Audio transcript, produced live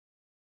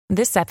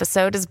This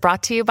episode is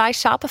brought to you by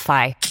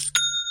Shopify.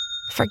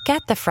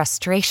 Forget the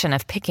frustration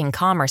of picking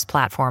commerce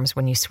platforms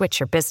when you switch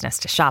your business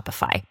to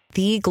Shopify,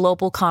 the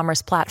global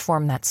commerce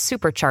platform that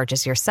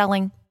supercharges your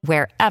selling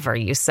wherever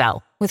you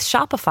sell. With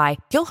Shopify,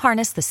 you'll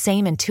harness the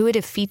same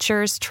intuitive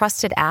features,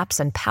 trusted apps,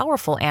 and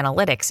powerful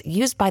analytics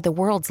used by the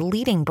world's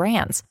leading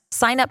brands.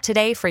 Sign up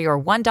today for your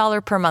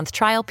 $1 per month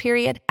trial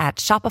period at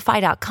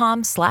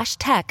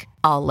shopify.com/tech,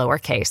 all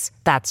lowercase.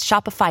 That's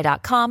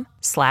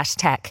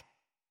shopify.com/tech.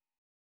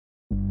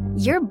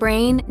 Your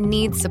brain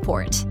needs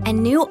support,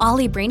 and new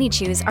Ollie Brainy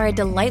Chews are a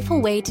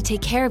delightful way to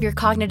take care of your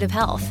cognitive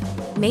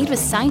health. Made with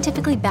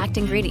scientifically backed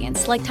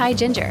ingredients like Thai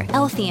ginger,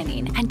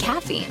 L-theanine, and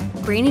caffeine,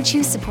 Brainy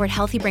Chews support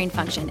healthy brain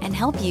function and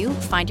help you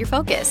find your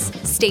focus,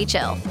 stay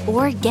chill,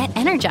 or get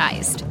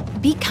energized.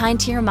 Be kind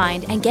to your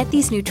mind and get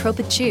these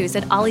nootropic chews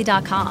at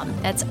ollie.com.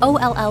 That's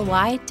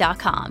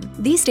OLLY.com.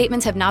 These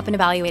statements have not been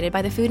evaluated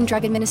by the Food and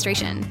Drug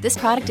Administration. This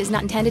product is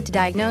not intended to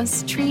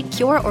diagnose, treat,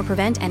 cure, or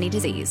prevent any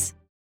disease.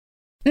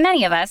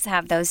 Many of us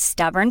have those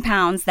stubborn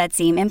pounds that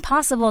seem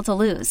impossible to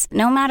lose,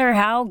 no matter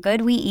how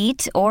good we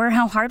eat or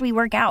how hard we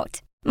work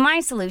out. My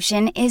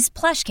solution is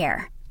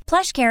PlushCare.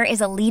 PlushCare is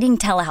a leading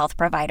telehealth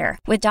provider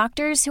with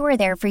doctors who are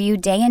there for you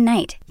day and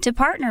night to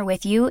partner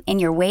with you in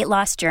your weight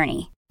loss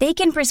journey. They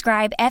can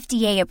prescribe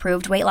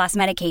FDA-approved weight loss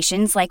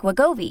medications like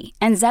Wegovy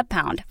and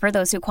Zepbound for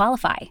those who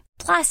qualify.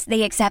 Plus,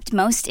 they accept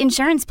most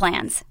insurance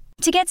plans.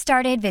 To get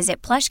started,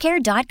 visit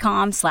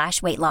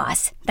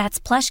plushcare.com/weightloss.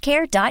 That's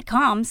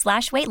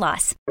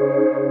plushcare.com/weightloss.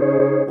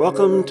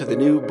 Welcome to the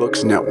New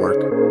Books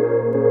Network.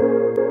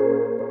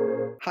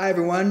 Hi,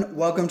 everyone.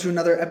 Welcome to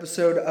another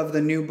episode of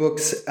the New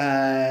Books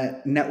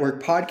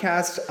Network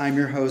podcast. I'm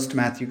your host,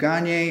 Matthew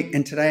Gagne,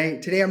 and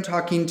today I'm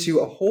talking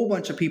to a whole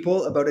bunch of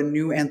people about a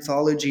new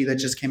anthology that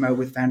just came out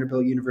with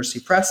Vanderbilt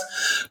University Press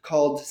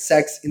called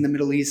Sex in the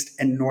Middle East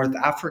and North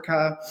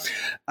Africa.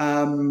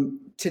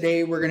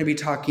 Today, we're going to be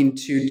talking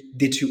to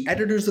the two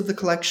editors of the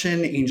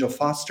collection, Angel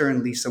Foster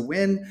and Lisa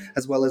Wynn,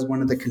 as well as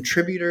one of the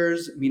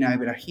contributors, Mina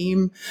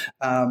Ibrahim.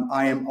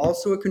 I am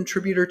also a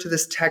contributor to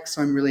this text,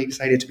 so I'm really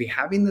excited to be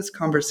having this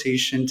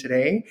conversation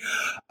today.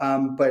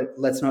 But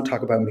let's not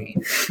talk about me.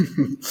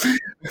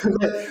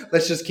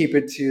 Let's just keep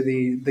it to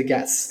the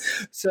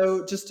guests.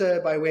 So just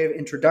by way of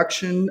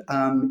introduction,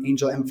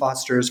 Angel M.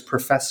 Foster is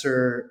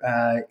professor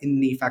in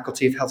the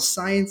Faculty of Health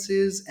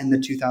Sciences and the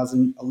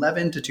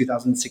 2011 to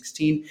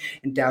 2016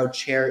 endowed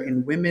chair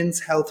in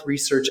women's health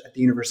research at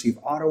the University of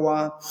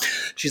Ottawa.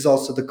 She's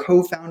also the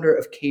co-founder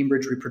of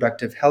Cambridge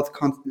Reproductive Health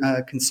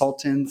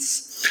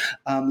Consultants.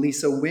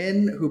 Lisa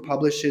Wynn, who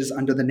publishes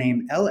under the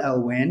name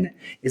L.L. Wynn,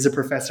 is a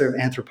professor of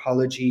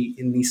anthropology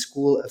in the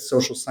School of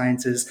Social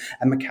Sciences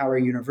at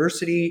Macquarie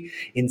University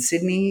in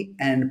Sydney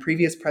and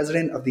previous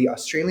president of the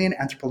Australian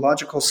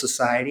Anthropological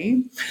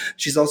Society.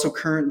 She's also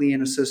currently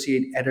an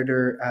associate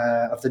editor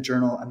of the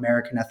journal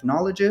American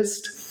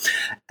Ethnologist.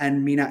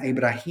 And Mina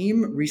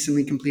Ibrahim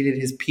recently completed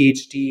his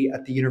PhD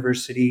at the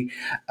University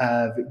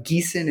of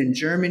Gießen in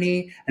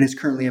Germany and is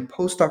currently a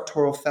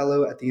postdoctoral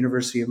fellow at the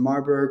University of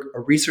Marburg, a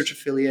research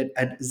affiliate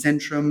at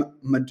Zentrum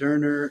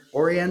Moderner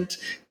Orient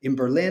in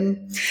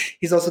Berlin.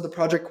 He's also the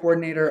project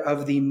coordinator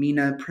of the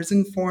Mina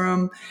Prison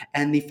Forum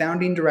and the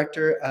founding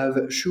director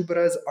of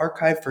Shubra's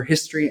Archive for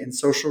History and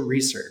Social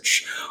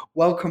Research.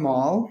 Welcome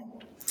all.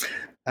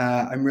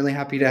 I'm really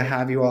happy to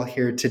have you all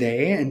here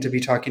today and to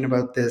be talking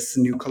about this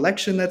new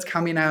collection that's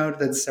coming out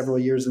that's several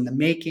years in the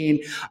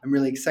making. I'm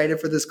really excited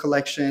for this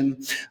collection.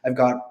 I've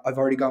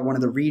already got one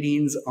of the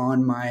readings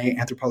on my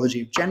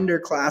Anthropology of Gender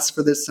class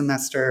for this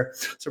semester,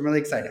 so I'm really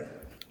excited.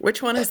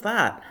 Which one is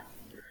that?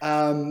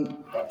 Oh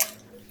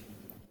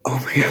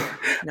my God.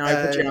 Now I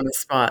put you on the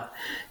spot.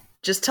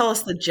 Just tell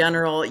us the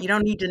general, you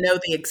don't need to know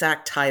the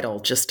exact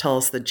title, just tell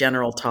us the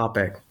general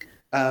topic.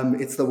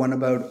 It's the one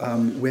about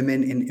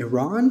women in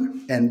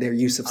Iran and their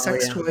use of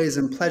sex toys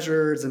and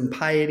pleasures and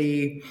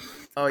piety.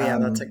 Oh yeah,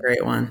 that's a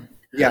great one.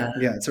 Yeah,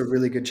 it's a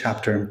really good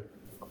chapter.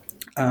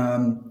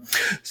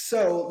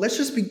 So let's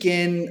just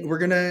begin. We're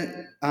going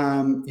to,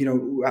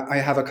 I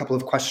have a couple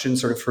of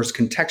questions sort of first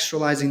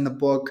contextualizing the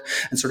book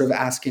and sort of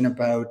asking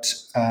about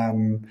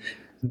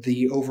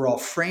the overall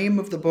frame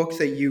of the book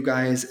that you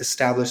guys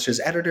established as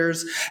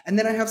editors. And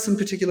then I have some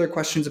particular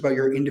questions about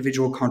your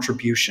individual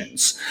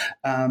contributions.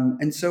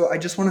 And so I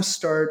just want to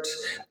start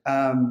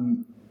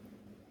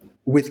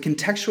with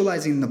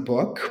contextualizing the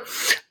book.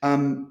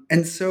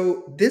 And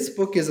so this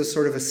book is a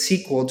sort of a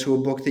sequel to a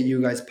book that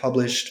you guys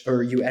published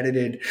or you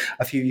edited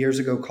a few years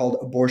ago called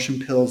Abortion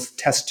Pills,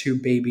 Test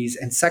Tube Babies,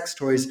 and Sex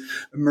Toys,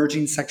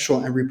 Emerging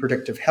Sexual and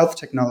Reproductive Health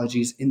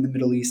Technologies in the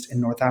Middle East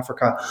and North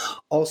Africa,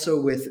 also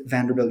with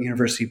Vanderbilt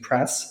University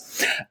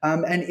Press.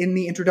 And in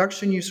the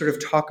introduction, you sort of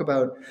talk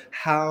about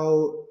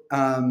how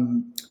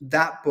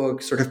that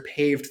book sort of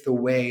paved the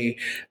way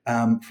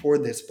for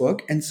this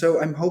book. And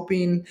so I'm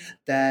hoping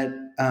that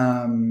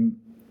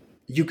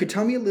you could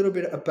tell me a little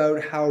bit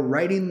about how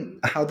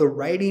the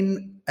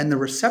writing and the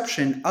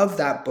reception of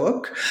that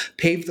book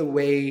paved the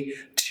way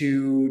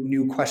to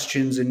new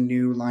questions and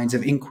new lines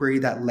of inquiry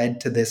that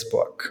led to this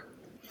book.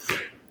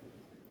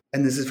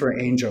 And this is for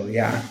Angel,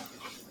 yeah.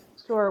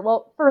 Sure.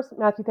 Well, first,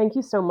 Matthew, thank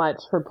you so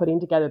much for putting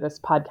together this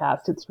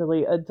podcast. It's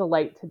really a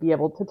delight to be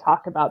able to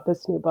talk about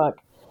this new book.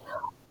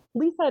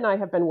 Lisa and I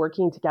have been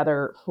working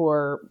together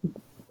for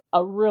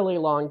a really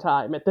long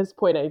time. At this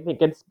point, I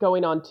think it's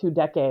going on 2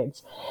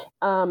 decades.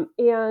 And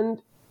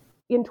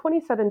in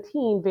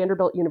 2017,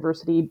 Vanderbilt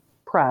University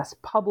Press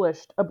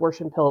published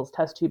Abortion Pills,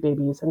 Test Tube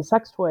Babies, and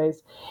Sex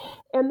Toys.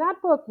 And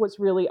that book was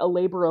really a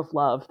labor of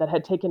love that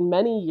had taken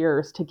many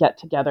years to get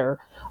together.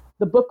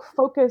 The book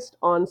focused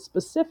on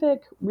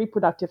specific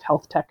reproductive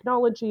health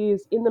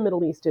technologies in the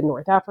Middle East and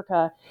North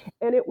Africa,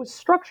 and it was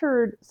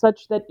structured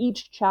such that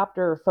each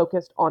chapter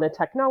focused on a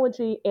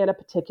technology and a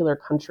particular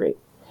country.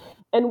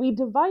 And we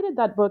divided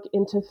that book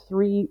into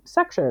 3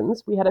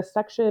 sections. We had a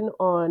section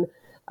on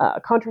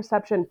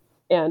contraception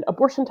and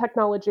abortion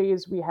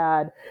technologies. We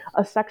had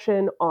a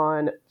section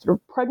on sort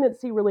of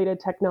pregnancy-related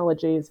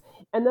technologies,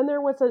 and then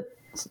there was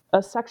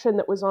a section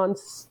that was on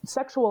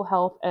sexual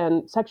health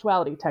and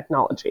sexuality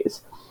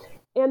technologies.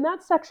 And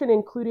that section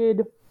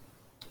included,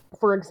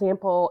 for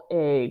example,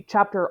 a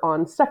chapter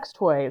on sex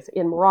toys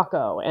in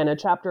Morocco, and a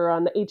chapter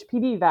on the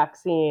HPV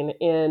vaccine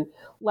in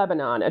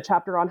Lebanon, a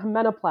chapter on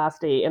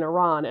hymenoplasty in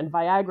Iran, and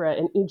Viagra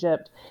in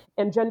Egypt,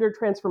 and gender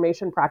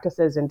transformation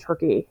practices in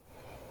Turkey.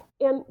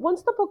 And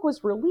once the book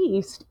was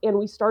released and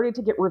we started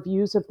to get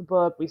reviews of the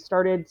book, we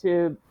started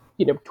to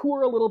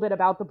tour a little bit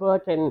about the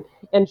book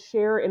and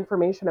share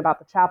information about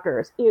the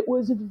chapters, it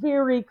was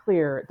very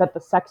clear that the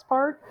sex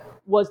part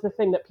was the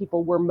thing that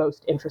people were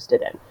most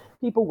interested in.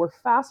 People were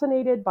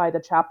fascinated by the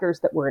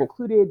chapters that were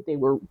included. They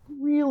were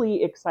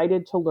really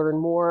excited to learn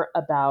more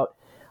about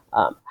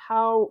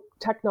how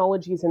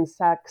technologies and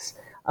sex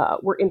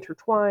were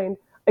intertwined.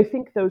 I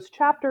think those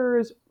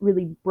chapters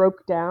really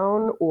broke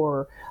down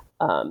or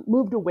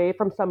moved away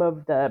from some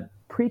of the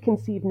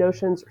preconceived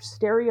notions or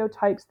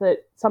stereotypes that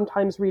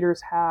sometimes readers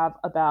have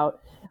about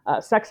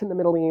sex in the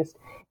Middle East.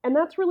 And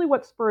that's really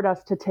what spurred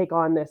us to take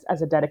on this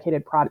as a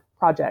dedicated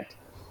project.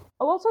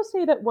 I'll also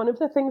say that one of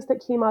the things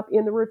that came up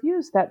in the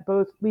reviews that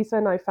both Lisa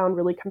and I found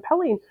really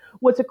compelling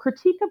was a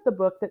critique of the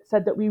book that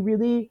said that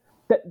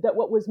that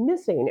what was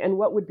missing and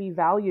what would be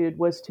valued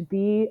was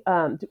to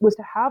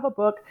have a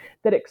book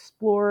that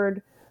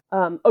explored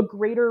a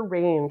greater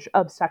range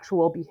of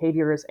sexual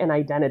behaviors and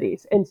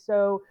identities. And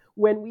so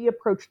when we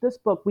approached this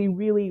book, we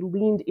really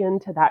leaned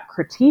into that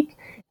critique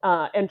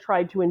and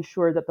tried to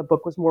ensure that the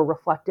book was more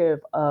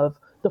reflective of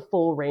the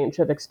full range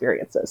of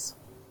experiences.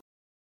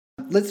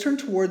 Let's turn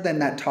toward then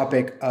that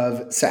topic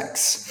of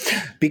sex,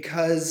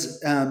 because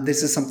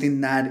this is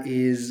something that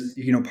is,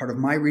 part of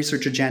my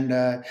research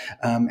agenda.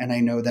 And I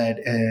know that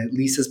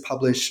Lisa's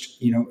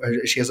published,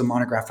 she has a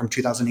monograph from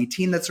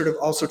 2018 that sort of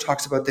also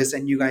talks about this.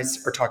 And you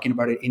guys are talking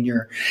about it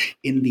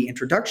in the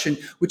introduction,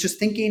 which is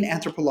thinking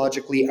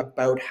anthropologically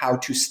about how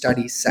to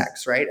study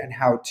sex, right? And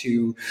how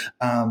to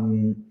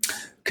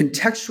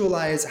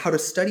contextualize, how to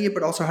study it,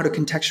 but also how to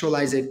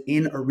contextualize it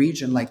in a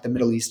region like the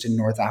Middle East and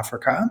North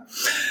Africa.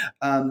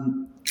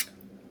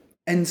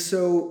 And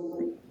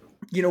so,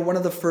 one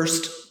of the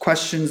first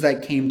questions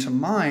that came to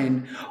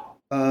mind,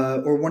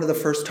 or one of the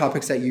first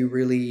topics that you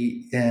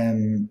really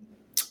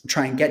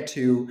try and get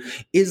to,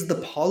 is the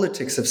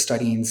politics of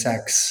studying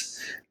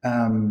sex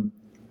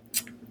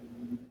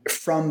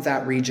from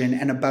that region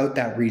and about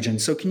that region.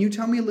 So can you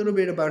tell me a little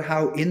bit about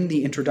how in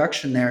the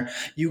introduction there,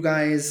 you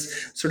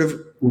guys sort of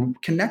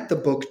connect the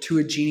book to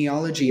a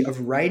genealogy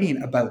of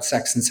writing about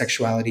sex and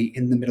sexuality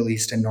in the Middle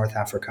East and North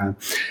Africa?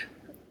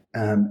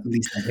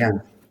 Lisa, yeah.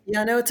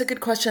 Yeah, no, it's a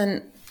good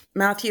question,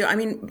 Matthew. I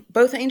mean,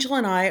 both Angel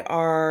and I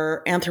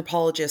are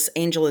anthropologists.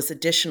 Angel is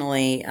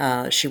additionally,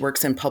 she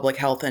works in public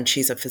health and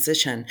she's a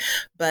physician.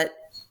 But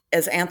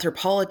as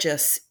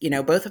anthropologists,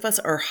 both of us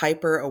are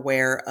hyper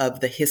aware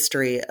of the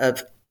history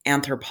of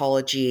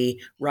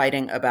anthropology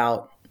writing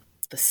about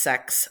the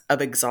sex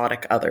of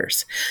exotic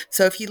others.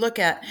 So if you look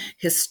at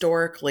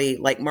historically,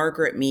 like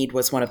Margaret Mead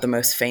was one of the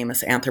most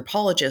famous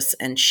anthropologists,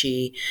 and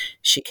she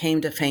came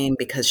to fame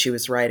because she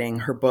was writing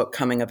her book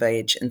Coming of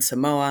Age in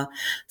Samoa,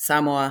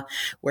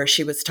 where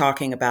she was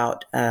talking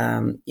about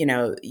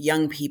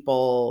young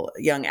people,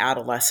 young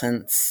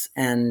adolescents,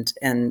 and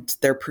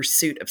their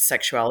pursuit of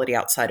sexuality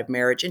outside of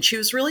marriage. And she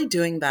was really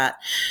doing that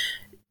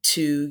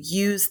to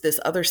use this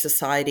other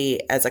society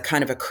as a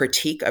kind of a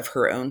critique of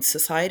her own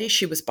society.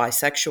 She was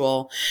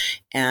bisexual,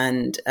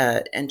 and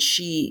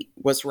she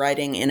was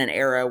writing in an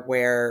era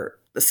where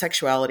the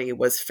sexuality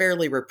was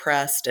fairly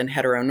repressed and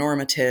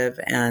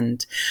heteronormative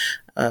and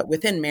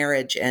within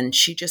marriage. And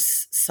she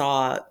just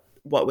saw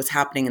what was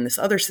happening in this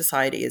other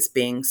society as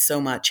being so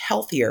much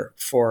healthier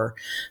for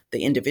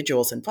the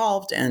individuals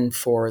involved and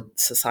for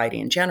society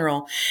in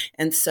general.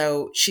 And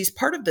so she's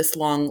part of this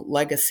long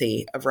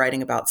legacy of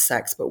writing about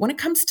sex. But when it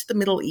comes to the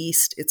Middle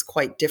East, it's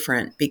quite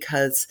different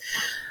because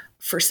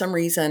for some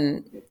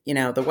reason,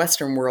 the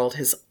Western world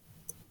has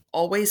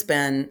always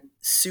been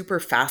super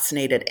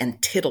fascinated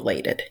and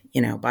titillated,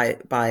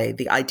 by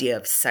the idea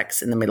of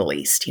sex in the Middle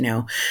East.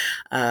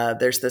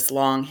 There's this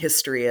long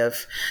history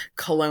of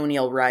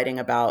colonial writing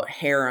about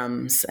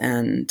harems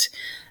and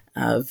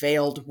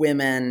veiled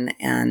women,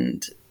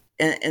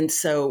 and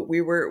so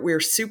we were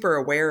super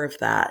aware of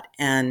that,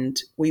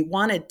 and we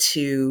wanted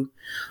to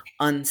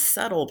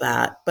unsettle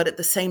that, but at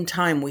the same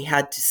time we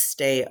had to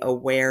stay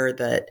aware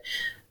that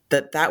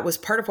was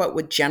part of what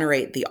would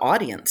generate the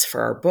audience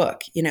for our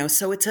book.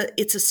 So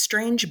it's a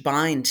strange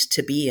bind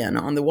to be in.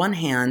 On the one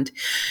hand,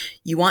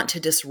 you want to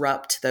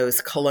disrupt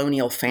those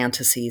colonial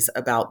fantasies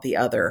about the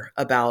other,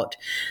 about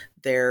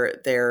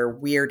their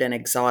weird and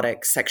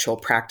exotic sexual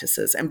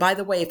practices. And by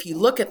the way, if you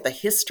look at the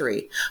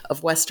history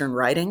of Western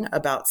writing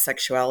about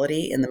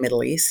sexuality in the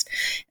Middle East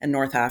and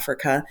North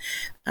Africa,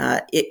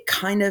 it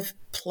kind of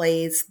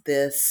plays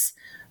this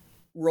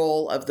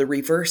role of the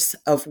reverse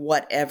of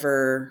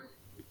whatever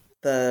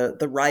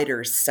the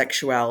writer's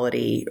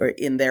sexuality or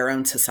in their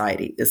own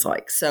society is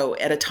like. So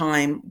at a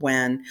time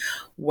when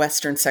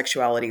Western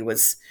sexuality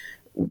was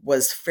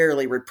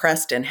fairly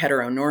repressed and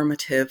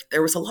heteronormative,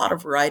 there was a lot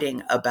of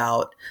writing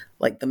about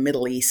like the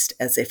Middle East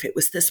as if it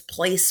was this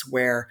place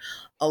where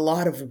a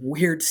lot of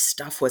weird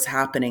stuff was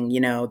happening.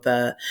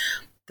 The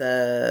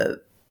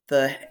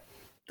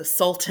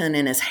Sultan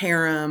and his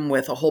harem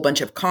with a whole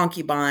bunch of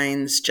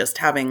concubines, just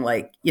having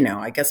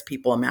I guess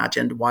people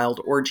imagined wild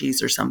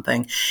orgies or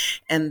something.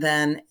 And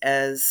then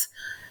as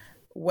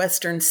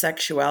Western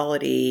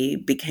sexuality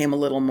became a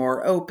little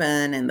more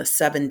open in the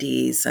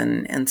 70s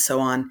and so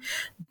on,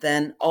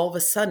 then all of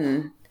a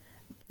sudden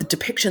the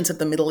depictions of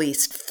the Middle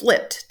East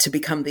flipped to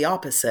become the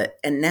opposite.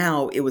 And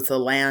now it was the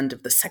land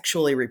of the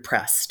sexually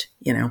repressed,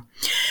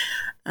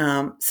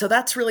 So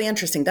that's really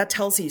interesting. That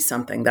tells you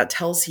something. That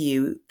tells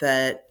you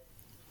that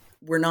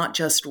we're not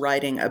just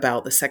writing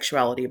about the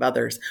sexuality of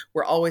others.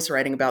 We're always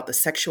writing about the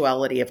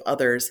sexuality of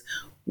others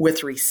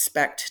with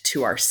respect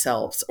to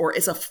ourselves, or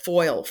as a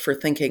foil for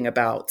thinking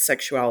about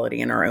sexuality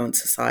in our own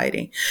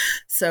society.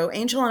 So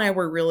Angel and I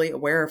were really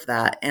aware of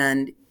that,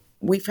 and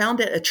we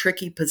found it a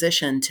tricky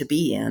position to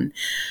be in.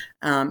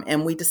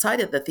 And we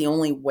decided that the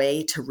only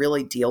way to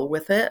really deal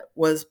with it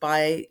was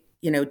by,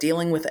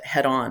 dealing with it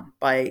head on,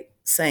 by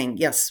saying,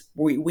 yes,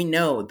 we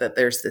know that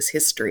there's this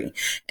history,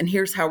 and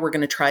here's how we're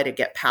going to try to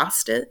get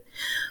past it.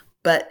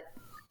 But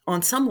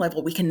on some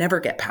level, we can never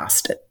get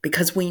past it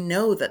because we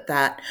know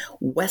that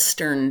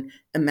Western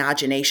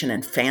imagination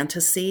and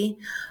fantasy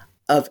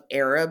of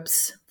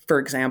Arabs, for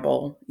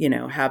example,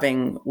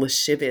 having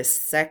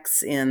lascivious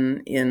sex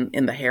in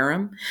the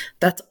harem,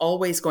 that's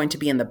always going to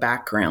be in the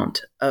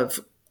background of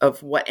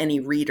what any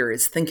reader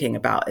is thinking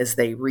about as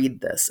they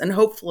read this. And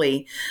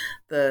hopefully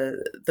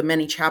the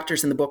many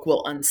chapters in the book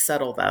will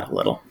unsettle that a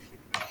little.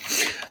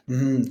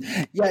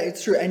 Mm-hmm. Yeah,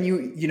 it's true. And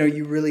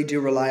you really do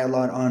rely a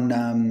lot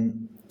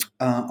on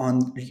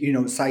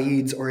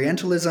Said's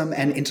Orientalism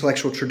and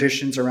intellectual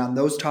traditions around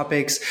those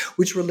topics,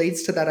 which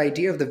relates to that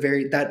idea of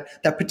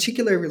that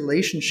particular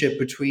relationship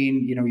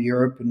between,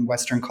 Europe and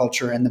Western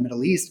culture and the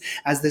Middle East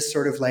as this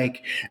sort of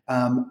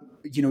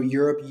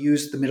Europe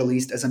used the Middle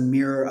East as a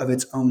mirror of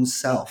its own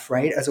self,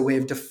 right? As a way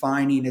of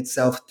defining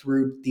itself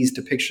through these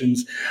depictions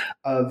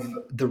of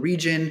the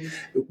region,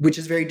 which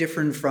is very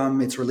different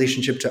from its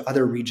relationship to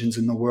other regions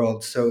in the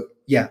world. So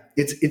yeah,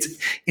 it's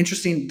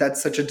interesting.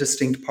 That's such a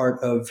distinct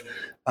part of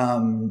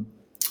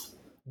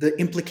the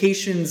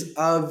implications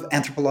of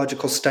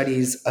anthropological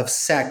studies of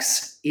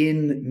sex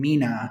in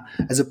MENA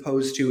as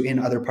opposed to in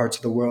other parts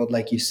of the world,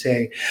 like you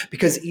say,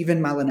 because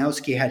even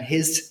Malinowski had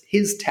his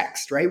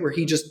text, right, where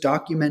he just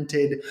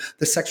documented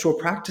the sexual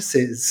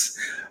practices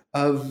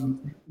of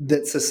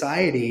that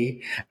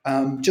society,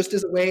 just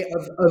as a way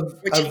of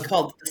which he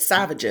called the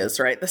savages,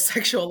 right? The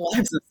sexual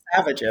lives of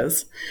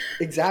savages.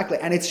 Exactly.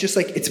 And it's just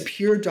it's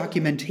pure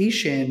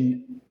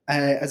documentation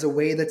as a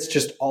way that's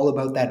just all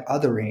about that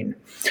othering.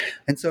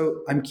 And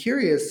so I'm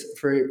curious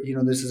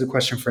this is a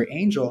question for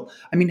Angel.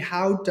 I mean,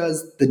 how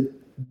does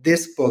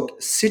this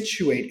book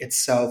situate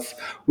itself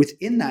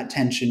within that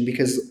tension?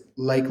 Because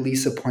like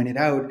Lisa pointed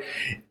out,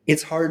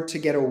 it's hard to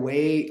get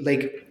away.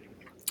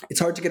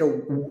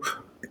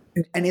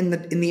 And in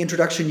the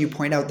introduction, you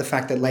point out the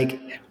fact that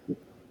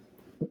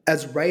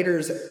as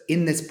writers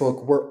in this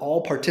book, we're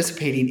all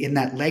participating in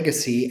that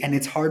legacy, and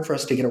it's hard for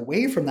us to get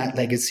away from that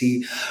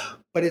legacy.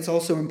 But it's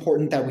also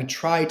important that we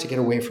try to get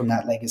away from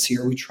that legacy,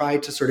 or we try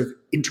to sort of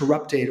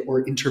interrupt it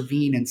or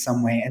intervene in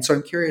some way. And so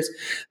I'm curious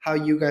how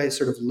you guys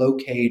sort of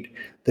locate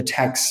the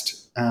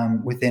text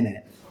within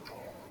it.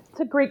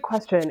 It's a great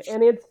question,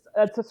 and it's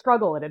a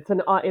struggle, and it's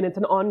an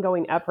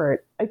ongoing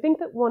effort. I think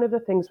that one of the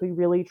things we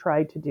really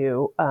tried to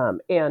do,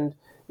 and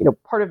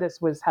part of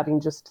this was having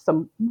just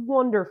some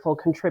wonderful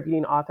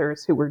contributing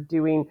authors who were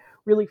doing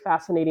really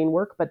fascinating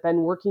work, but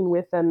then working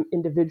with them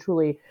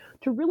individually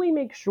to really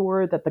make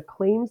sure that the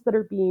claims that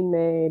are being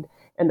made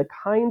and the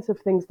kinds of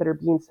things that are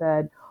being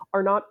said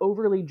are not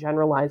overly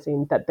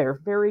generalizing, that they're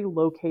very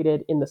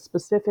located in the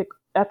specific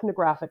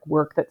ethnographic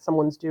work that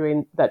someone's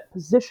doing, that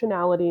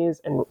positionalities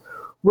and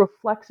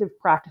reflexive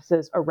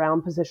practices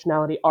around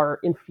positionality are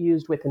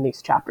infused within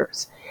these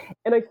chapters.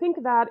 And I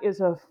think that is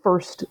a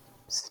first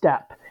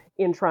step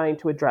in trying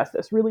to address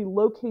this, really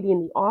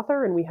locating the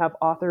author. And we have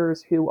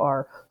authors who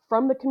are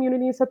from the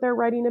communities that they're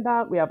writing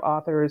about. We have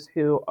authors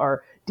who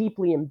are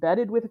deeply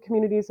embedded with the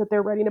communities that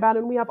they're writing about.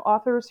 And we have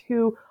authors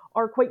who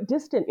are quite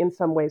distant in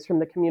some ways from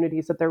the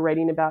communities that they're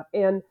writing about.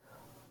 And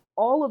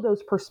all of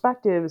those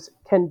perspectives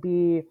can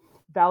be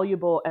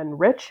valuable and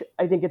rich.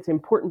 I think it's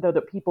important, though,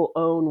 that people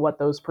own what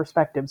those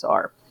perspectives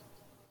are.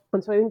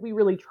 And so I think we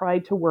really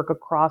tried to work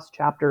across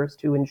chapters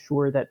to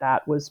ensure that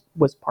that was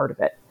part of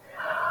it.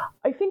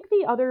 I think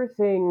the other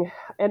thing,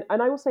 and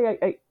I will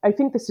say I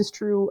think this is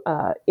true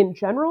in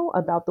general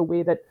about the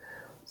way that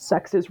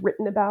sex is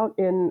written about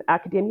in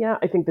academia.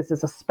 I think this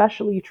is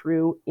especially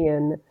true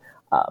in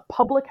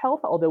public health,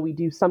 although we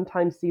do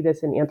sometimes see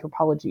this in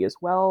anthropology as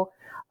well.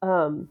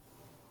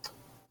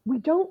 We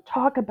don't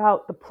talk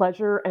about the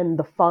pleasure and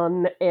the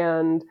fun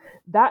and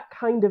that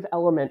kind of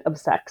element of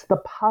sex, the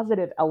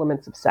positive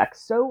elements of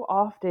sex. So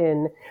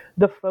often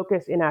the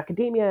focus in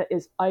academia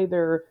is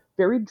either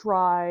very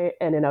dry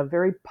and in a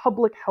very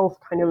public health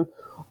kind of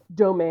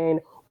domain,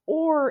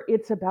 or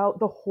it's about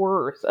the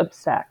horrors of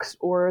sex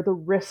or the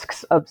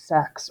risks of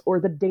sex or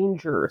the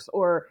dangers,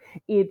 or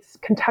it's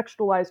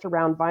contextualized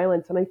around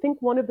violence. And I think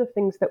one of the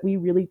things that we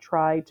really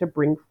try to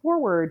bring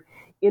forward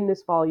in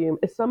this volume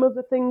is some of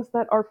the things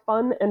that are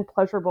fun and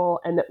pleasurable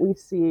and that we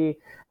see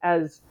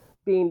as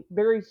being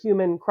very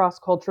human,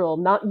 cross-cultural,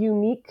 not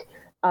unique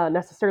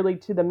necessarily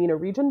to the MENA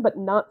region, but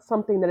not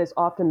something that is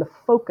often the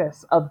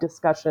focus of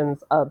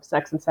discussions of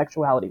sex and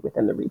sexuality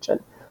within the region.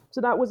 So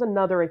that was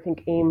another, I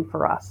think, aim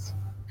for us.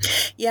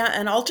 Yeah,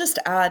 and I'll just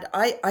add,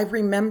 I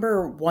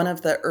remember one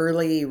of the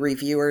early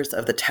reviewers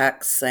of the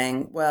text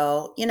saying,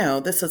 well,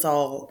 this is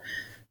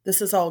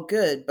all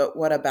good, but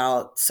what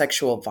about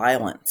sexual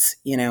violence?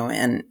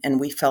 And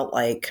we felt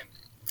like,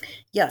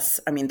 yes,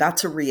 I mean,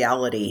 that's a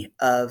reality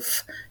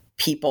of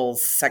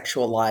people's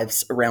sexual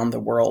lives around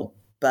the world,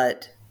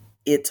 but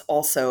it's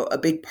also a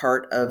big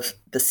part of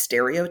the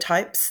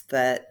stereotypes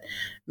that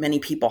many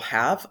people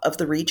have of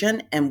the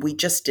region, and we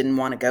just didn't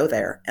want to go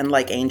there. And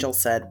like Angel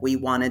said, we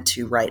wanted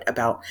to write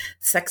about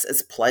sex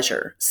as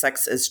pleasure,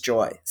 sex as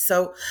joy.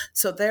 So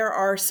there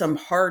are some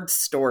hard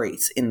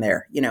stories in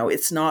there.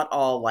 It's not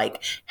all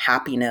like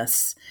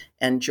happiness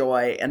and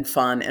joy and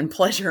fun and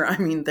pleasure. I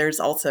mean,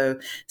 there's also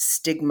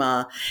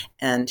stigma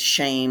and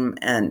shame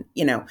and,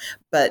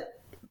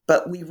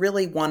 but we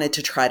really wanted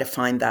to try to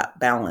find that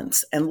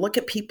balance and look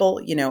at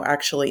people,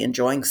 actually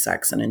enjoying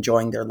sex and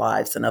enjoying their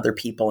lives and other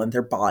people and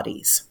their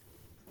bodies.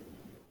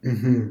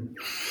 Mm-hmm.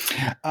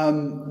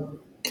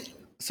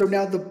 So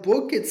now the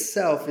book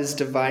itself is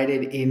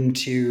divided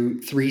into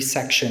 3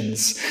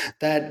 sections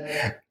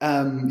that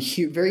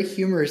very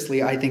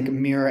humorously, I think,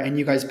 mirror, and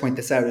you guys point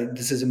this out,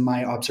 this isn't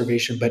my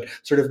observation, but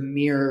sort of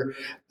mirror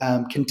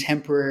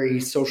contemporary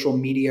social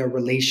media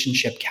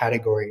relationship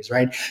categories,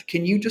 right?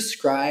 Can you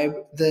describe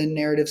the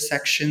narrative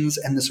sections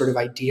and the sort of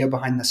idea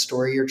behind the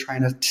story you're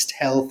trying to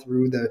tell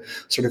through the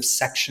sort of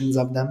sections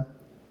of them?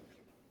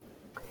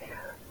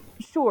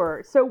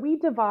 Sure. So we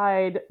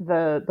divide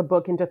the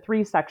book into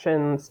 3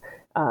 sections: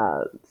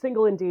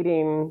 single and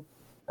dating,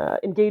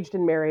 engaged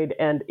and married,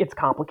 and it's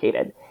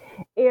complicated.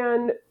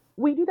 And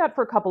we do that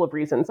for a couple of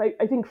reasons.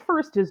 I think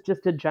first is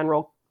just a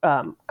general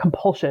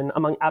compulsion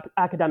among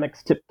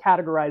academics to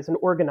categorize and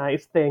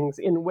organize things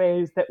in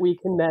ways that we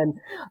can then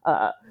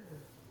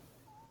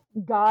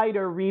guide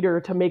a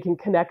reader to making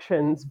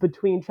connections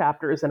between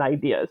chapters and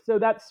ideas. So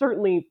that's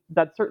certainly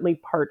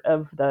part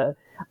of the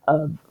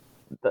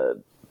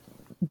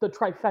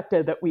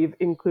trifecta that we've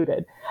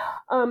included.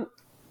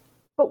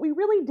 But we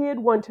really did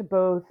want to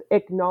both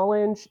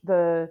acknowledge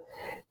the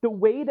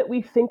way that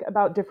we think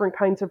about different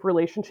kinds of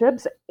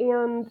relationships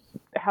and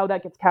how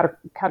that gets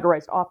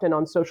categorized often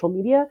on social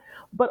media,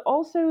 but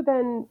also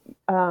then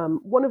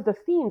one of the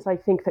themes I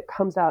think that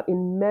comes out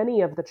in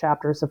many of the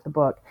chapters of the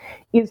book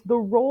is the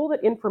role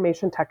that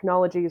information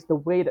technologies, the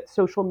way that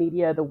social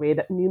media, the way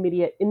that new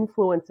media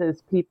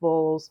influences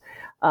people's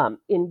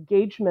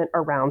engagement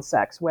around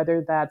sex,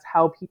 whether that's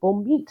how people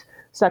meet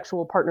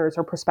sexual partners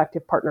or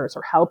prospective partners,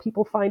 or how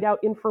people find out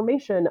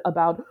information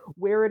about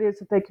where it is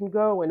that they can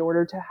go in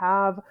order to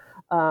have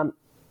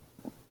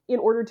in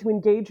order to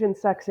engage in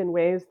sex in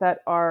ways that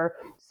are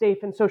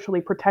safe and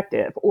socially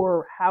protective,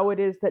 or how it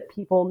is that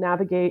people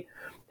navigate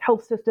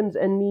health systems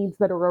and needs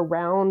that are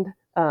around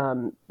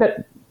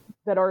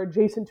that are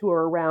adjacent to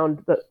or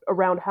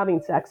around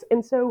having sex.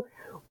 And so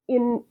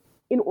in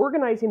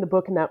organizing the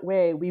book in that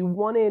way, we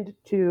wanted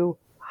to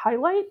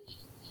highlight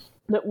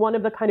that one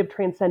of the kind of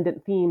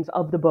transcendent themes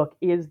of the book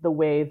is the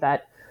way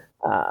that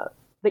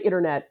the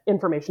internet,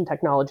 information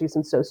technologies,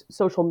 and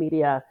social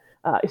media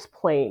is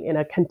playing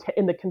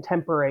in the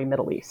contemporary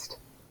Middle East.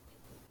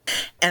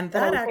 And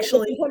that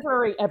actually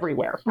contemporary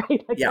everywhere,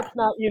 right? That's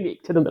not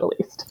unique to the Middle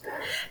East.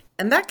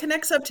 And that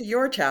connects up to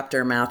your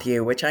chapter,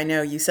 Matthew, which I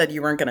know you said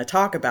you weren't going to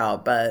talk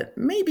about, but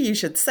maybe you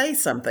should say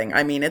something.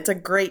 I mean, it's a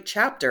great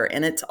chapter,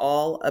 and it's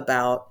all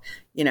about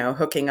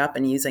hooking up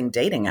and using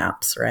dating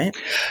apps, right?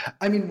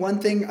 I mean, one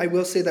thing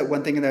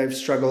that I've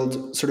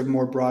struggled sort of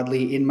more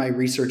broadly in my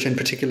research and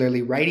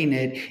particularly writing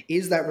it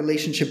is that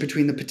relationship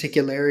between the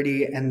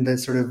particularity and the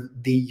sort of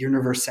the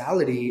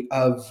universality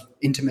of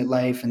intimate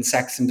life and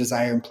sex and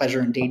desire and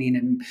pleasure and dating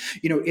and,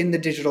 in the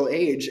digital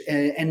age.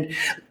 And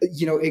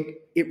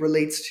it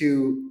relates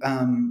to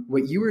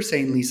what you were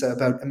saying, Lisa,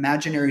 about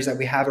imaginaries that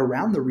we have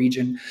around the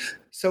region.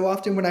 So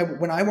often when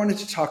I wanted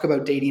to talk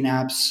about dating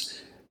apps,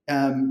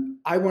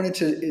 I wanted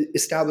to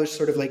establish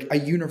sort of like a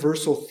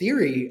universal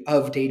theory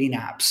of dating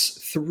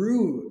apps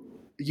through,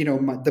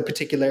 the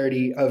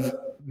particularity of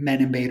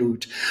men in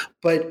Beirut.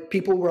 But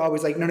people were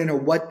always like, no,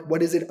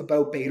 what is it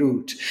about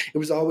Beirut? It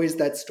was always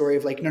that story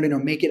of like, no,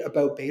 make it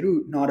about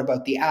Beirut, not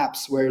about the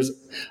apps. Whereas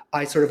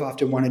I sort of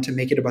often wanted to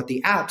make it about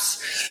the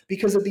apps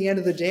because at the end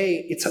of the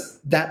day, it's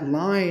that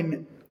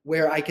line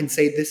where I can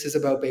say this is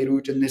about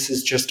Beirut and this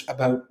is just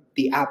about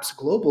the apps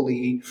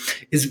globally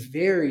is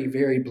very,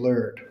 very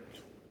blurred.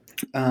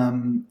 I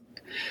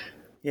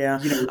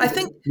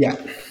think,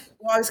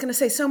 well, I was going to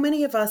say, so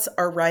many of us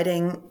are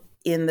writing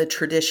in the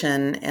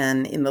tradition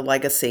and in the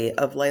legacy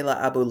of Leila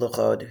Abu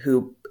Lughod,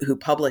 who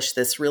published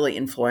this really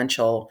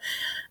influential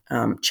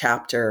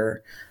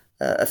chapter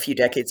a few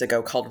decades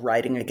ago called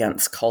Writing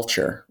Against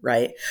Culture,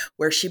 right?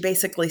 Where she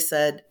basically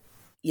said,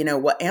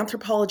 what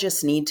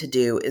anthropologists need to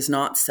do is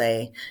not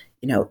say,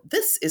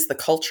 this is the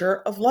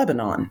culture of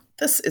Lebanon.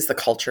 This is the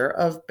culture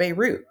of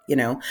Beirut,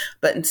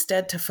 but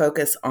instead to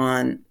focus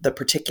on the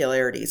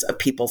particularities of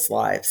people's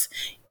lives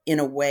in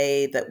a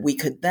way that we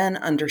could then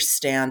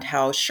understand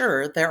how,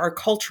 sure, there are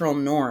cultural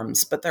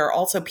norms, but there are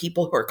also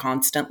people who are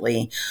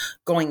constantly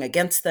going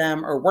against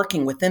them or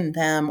working within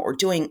them or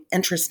doing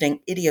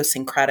interesting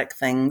idiosyncratic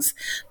things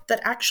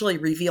that actually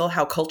reveal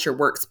how culture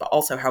works, but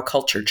also how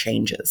culture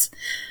changes.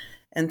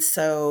 And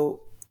so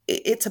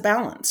it's a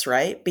balance,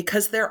 right?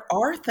 Because there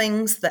are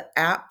things that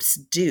apps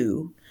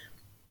do,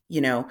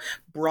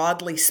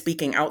 broadly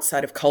speaking,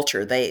 outside of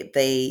culture.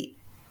 They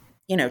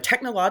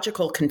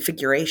technological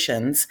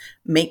configurations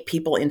make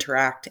people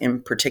interact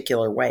in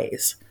particular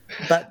ways.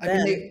 But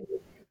then...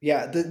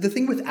 the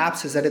thing with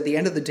apps is that at the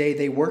end of the day,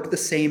 they work the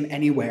same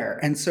anywhere.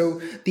 And so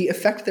the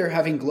effect they're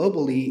having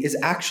globally is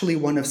actually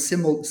one of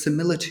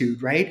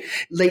similitude, right?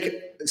 Like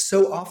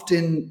so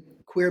often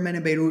queer men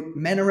in Beirut,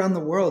 men around the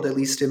world, at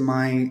least in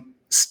my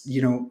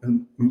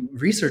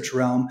research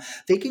realm,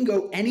 they can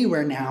go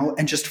anywhere now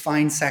and just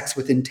find sex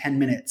within 10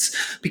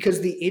 minutes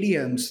because the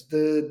idioms,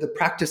 the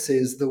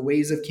practices, the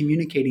ways of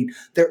communicating,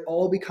 they're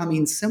all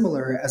becoming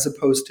similar as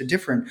opposed to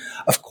different.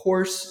 Of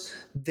course,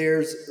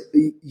 there's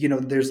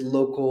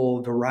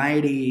local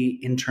variety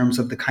in terms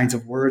of the kinds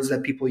of words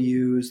that people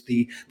use,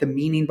 the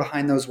meaning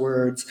behind those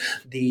words,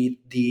 the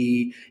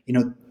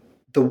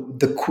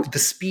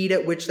speed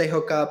at which they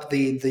hook up,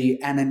 the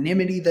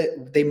anonymity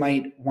that they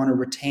might want to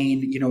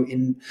retain.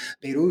 In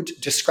Beirut,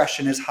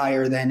 discretion is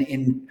higher than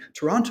in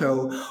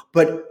Toronto,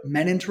 but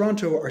men in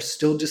Toronto are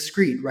still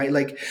discreet, right?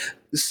 Like,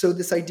 so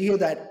this idea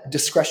that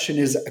discretion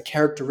is a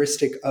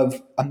characteristic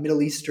of a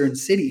Middle Eastern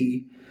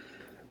city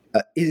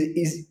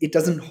it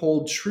doesn't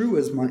hold true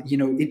as much.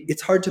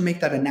 It's hard to make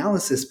that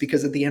analysis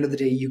because at the end of the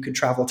day, you could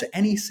travel to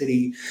any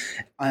city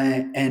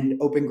and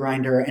open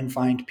Grindr and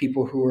find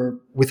people who are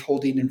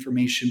withholding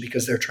information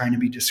because they're trying to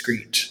be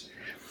discreet.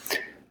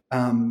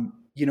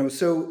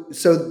 So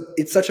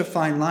it's such a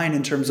fine line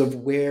in terms of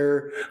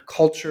where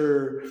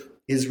culture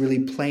is really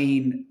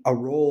playing a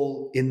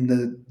role in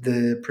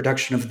the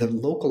production of the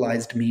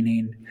localized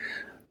meaning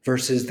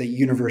versus the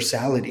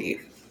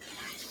universality.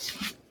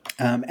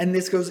 And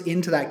this goes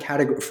into that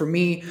category. For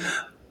me,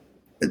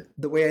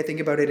 the way I think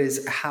about it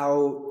is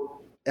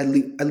how, at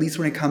least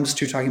when it comes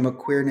to talking about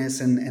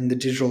queerness and the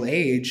digital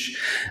age,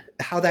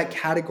 how that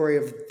category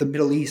of the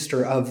Middle East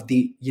or of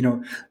the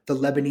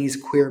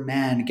Lebanese queer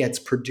man gets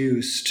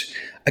produced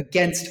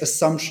against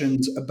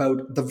assumptions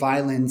about the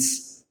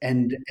violence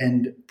and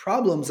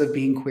problems of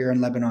being queer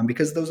in Lebanon,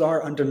 because those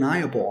are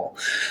undeniable.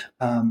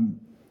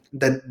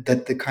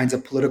 That the kinds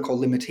of political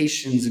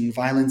limitations and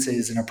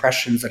violences and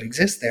oppressions that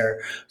exist there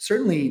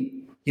certainly,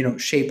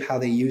 shape how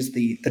they use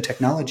the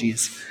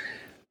technologies.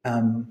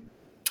 And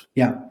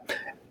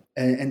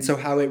so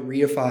how it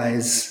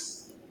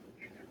reifies,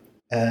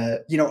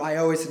 I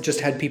always just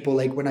had people,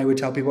 like, when I would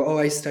tell people,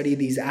 I study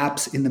these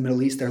apps in the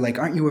Middle East, they're like,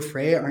 aren't you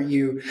afraid? Aren't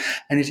you?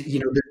 And it's,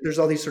 there's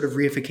all these sort of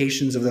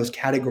reifications of those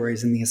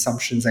categories and the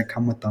assumptions that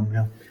come with them.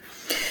 Yeah.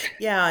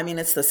 Yeah, I mean,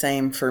 it's the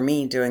same for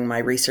me doing my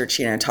research,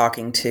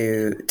 talking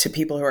to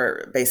people who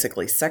are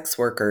basically sex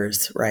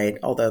workers, right?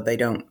 Although they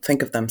don't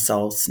think of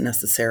themselves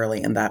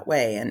necessarily in that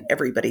way. And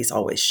everybody's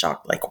always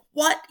shocked, like,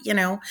 what?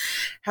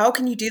 How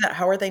can you do that?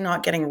 How are they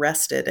not getting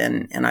arrested?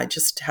 And I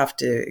just have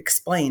to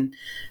explain,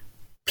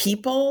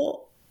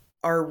 people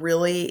are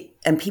really,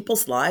 and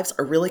people's lives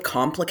are really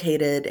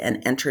complicated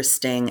and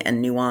interesting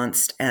and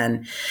nuanced.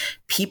 And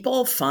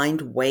people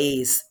find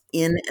ways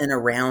in and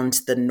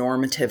around the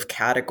normative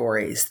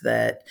categories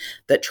that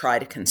try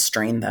to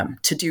constrain them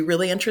to do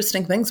really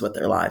interesting things with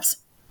their lives.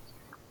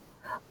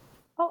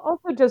 I'll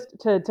also just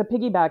to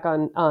piggyback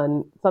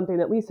on something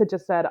that Lisa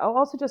just said, I'll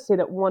also just say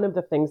that one of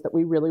the things that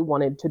we really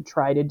wanted to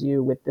try to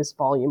do with this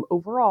volume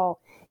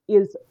overall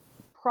is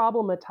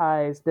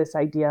problematize this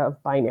idea of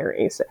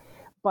binaries.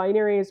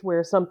 Binaries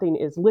where something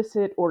is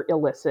licit or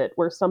illicit,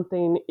 where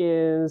something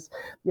is,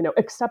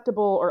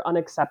 acceptable or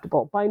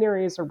unacceptable.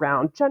 Binaries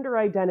around gender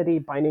identity,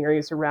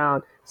 binaries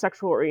around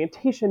sexual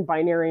orientation,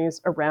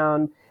 binaries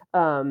around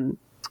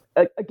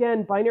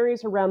again,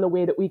 binaries around the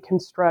way that we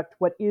construct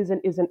what is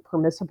and isn't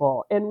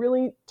permissible, and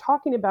really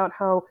talking about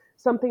how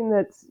something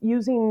that's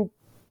using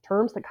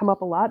terms that come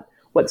up a lot,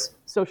 what's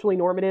socially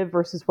normative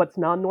versus what's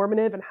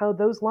non-normative, and how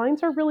those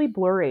lines are really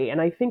blurry.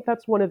 And I think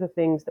that's one of the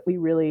things that we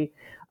really,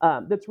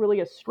 that's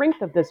really a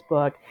strength of this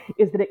book,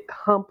 is that it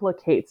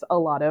complicates a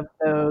lot of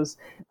those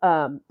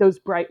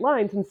bright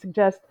lines and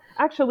suggests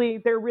actually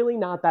they're really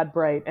not that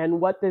bright.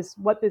 And what this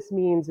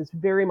means is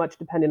very much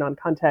dependent on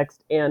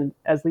context. And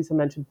as Lisa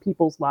mentioned,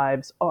 people's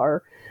lives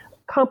are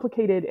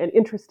complicated and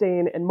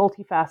interesting and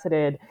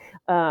multifaceted.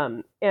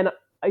 And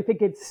I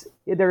think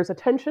there's a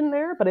tension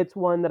there, but it's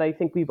one that I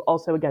think we've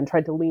also, again,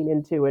 tried to lean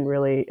into and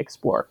really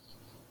explore.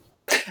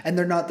 And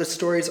the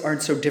stories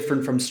aren't so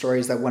different from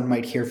stories that one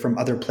might hear from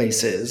other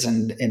places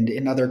and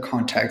in other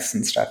contexts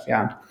and stuff.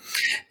 Yeah.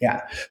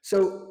 Yeah.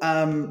 So,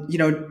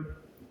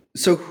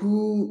 so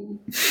who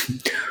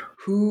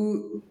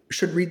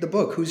should read the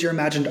book? Who's your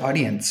imagined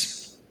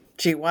audience?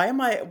 Gee,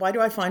 why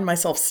do I find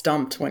myself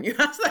stumped when you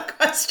ask that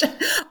question?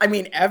 I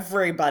mean,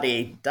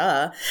 everybody,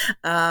 duh.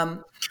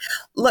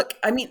 Look,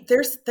 I mean,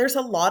 there's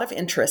a lot of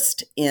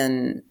interest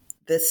in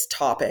this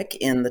topic,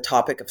 in the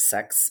topic of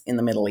sex in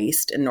the Middle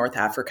East and North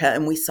Africa.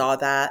 And we saw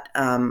that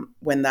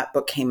when that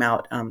book came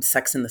out,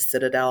 Sex in the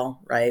Citadel,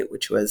 right?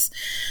 Which was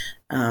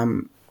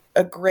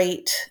a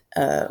great,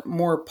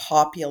 more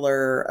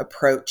popular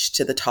approach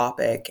to the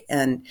topic.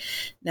 And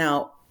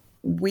now,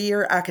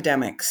 we're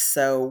academics,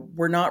 so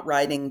we're not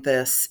writing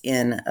this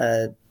in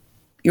a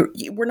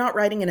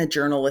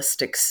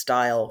journalistic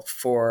style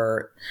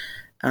for,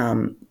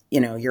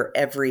 your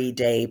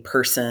everyday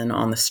person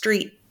on the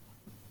street.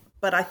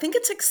 But I think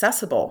it's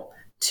accessible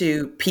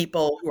to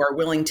people who are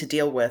willing to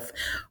deal with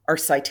our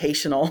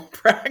citational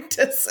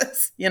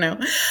practices.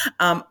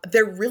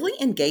 They're really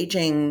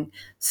engaging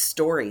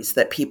stories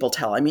that people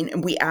tell. I mean,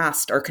 and we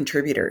asked our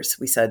contributors,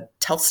 we said,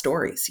 tell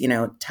stories,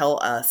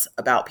 tell us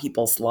about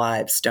people's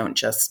lives. Don't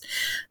just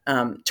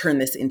turn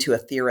this into a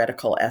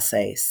theoretical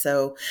essay.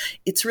 So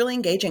it's really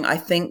engaging. I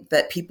think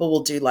that people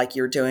will do like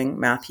you're doing,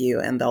 Matthew,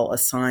 and they'll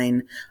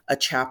assign a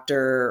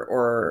chapter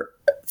or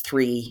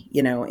 3,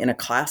 in a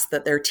class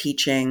that they're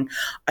teaching.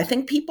 I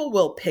think people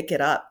will pick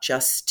it up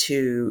just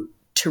to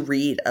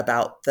read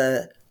about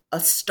the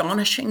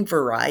astonishing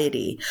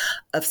variety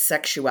of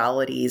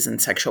sexualities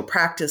and sexual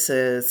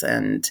practices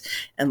and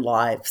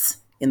lives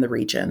in the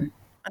region.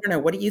 I don't know.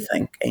 What do you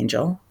think,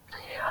 Angel?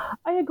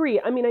 I agree.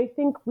 I mean, I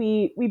think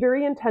we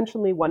very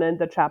intentionally wanted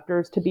the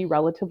chapters to be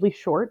relatively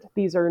short.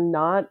 These are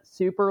not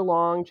super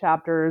long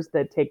chapters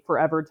that take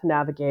forever to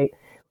navigate.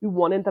 We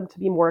wanted them to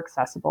be more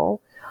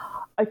accessible.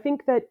 I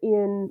think that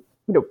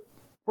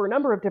for a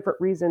number of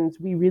different reasons,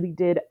 we really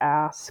did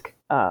ask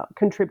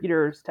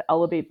contributors to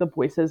elevate the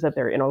voices of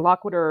their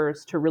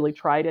interlocutors, to really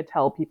try to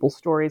tell people's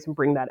stories and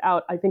bring that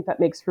out. I think that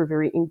makes for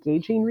very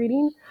engaging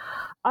reading.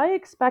 I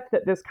expect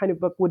that this kind of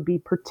book would be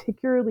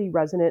particularly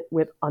resonant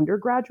with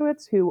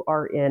undergraduates who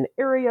are in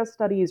area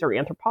studies or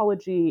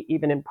anthropology,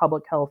 even in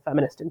public health,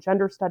 feminist and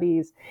gender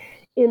studies,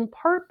 in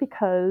part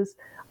because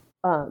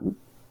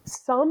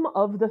some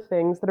of the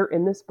things that are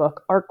in this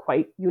book are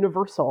quite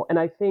universal. And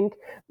I think,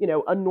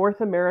 a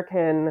North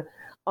American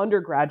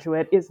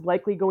undergraduate is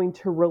likely going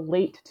to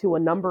relate to a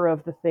number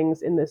of the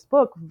things in this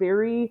book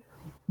very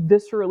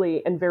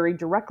viscerally and very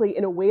directly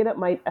in a way that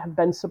might have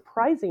been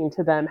surprising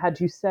to them had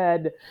you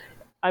said,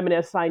 I'm going to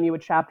assign you a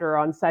chapter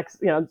on sex,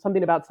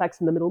 something about sex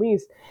in the Middle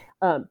East,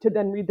 to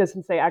then read this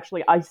and say,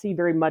 actually, I see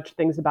very much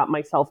things about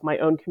myself, my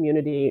own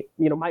community,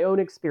 my own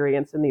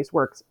experience in these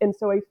works. And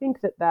so I think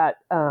that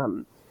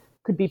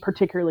could be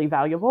particularly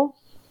valuable.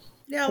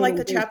 Yeah, like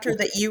the chapter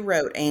that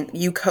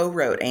you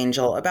co-wrote,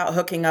 Angel, about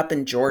hooking up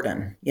in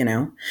Jordan,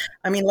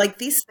 I mean, like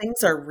these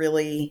things are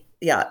really,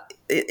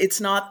 it's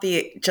not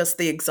just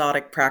the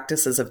exotic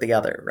practices of the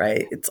other,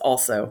 right?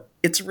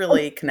 It's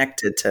really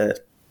connected to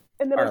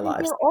and then our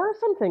lives. There are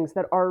some things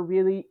that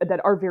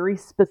are very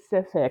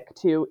specific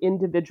to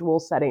individual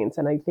settings.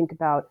 And I think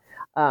about,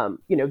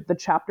 the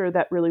chapter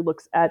that really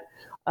looks at,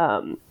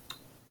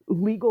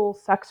 legal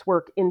sex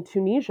work in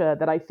Tunisia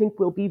that I think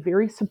will be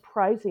very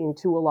surprising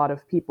to a lot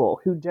of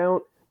people who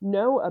don't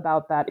know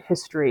about that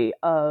history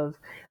of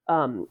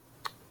the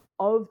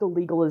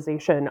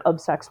legalization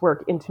of sex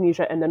work in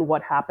Tunisia and then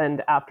what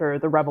happened after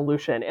the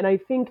revolution. And I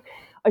think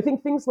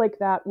things like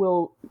that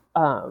will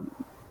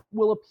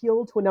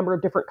appeal to a number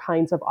of different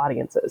kinds of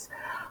audiences.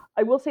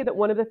 I will say that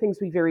one of the things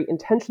we very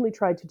intentionally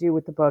tried to do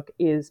with the book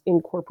is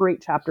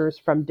incorporate chapters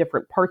from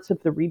different parts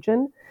of the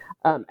region.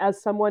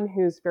 As someone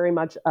who's very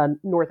much a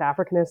North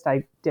Africanist,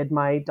 I did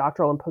my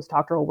doctoral and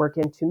postdoctoral work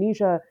in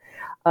Tunisia.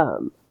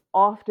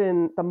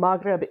 often the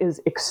Maghreb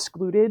is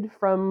excluded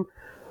from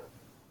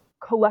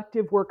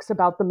collective works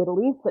about the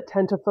Middle East that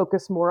tend to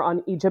focus more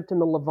on Egypt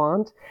and the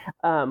Levant.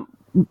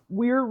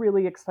 We're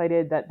really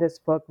excited that this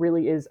book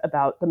really is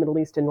about the Middle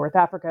East and North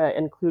Africa,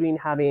 including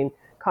having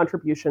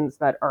contributions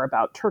that are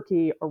about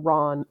Turkey,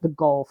 Iran, the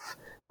Gulf,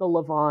 the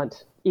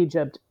Levant,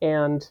 Egypt,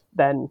 and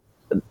then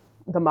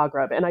the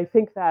Maghreb. And I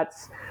think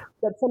that's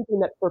something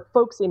that for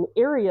folks in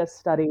area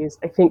studies,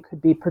 I think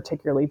could be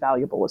particularly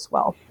valuable as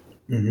well.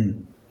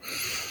 Mm-hmm.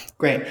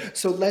 Great.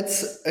 So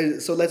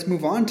let's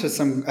move on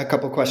to a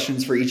couple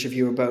questions for each of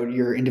you about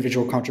your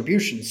individual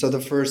contributions. So the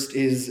first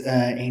is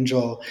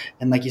Angel,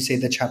 and like you say,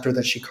 the chapter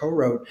that she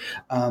co-wrote,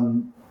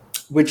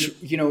 which,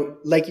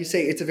 like you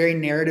say, it's a very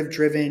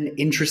narrative-driven,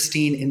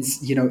 interesting,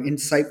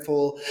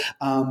 insightful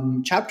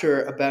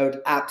chapter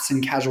about apps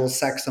and casual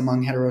sex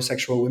among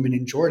heterosexual women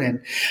in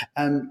Jordan.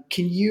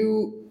 Can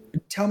you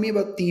tell me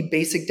about the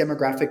basic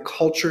demographic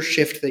culture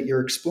shift that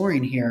you're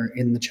exploring here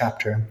in the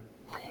chapter?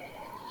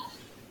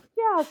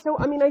 Yeah, so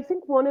I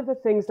think one of the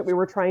things that we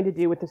were trying to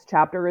do with this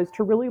chapter is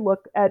to really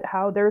look at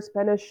how there's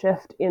been a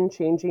shift in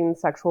changing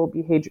sexual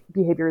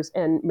behaviors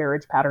and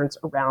marriage patterns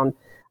around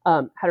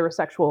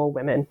heterosexual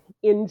women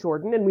in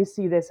Jordan, and we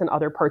see this in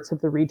other parts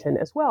of the region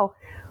as well.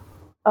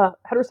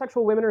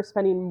 Heterosexual women are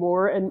spending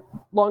more and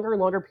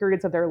longer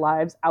periods of their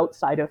lives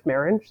outside of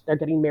marriage. They're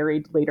getting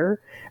married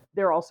later.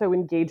 They're also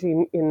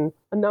engaging in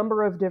a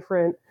number of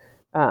different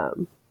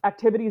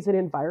activities and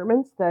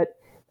environments that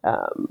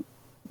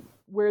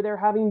where they're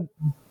having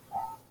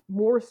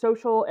more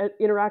social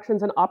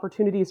interactions and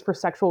opportunities for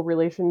sexual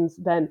relations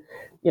than,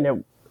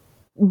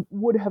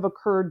 would have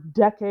occurred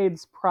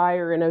decades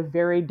prior in a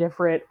very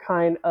different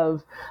kind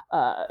of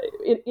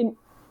in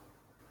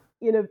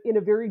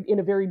a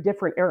very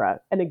different era.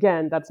 And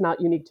again, that's not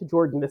unique to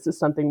Jordan. This is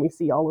something we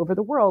see all over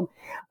the world.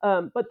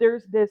 But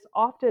there's this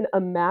often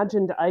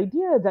imagined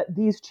idea that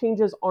these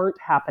changes aren't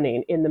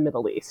happening in the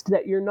Middle East,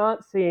 that you're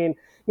not seeing,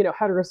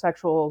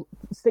 heterosexual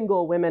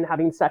single women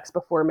having sex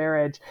before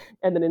marriage,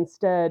 and then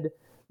instead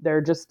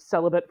they're just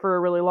celibate for a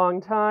really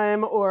long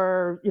time,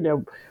 or,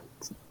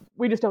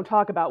 we just don't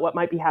talk about what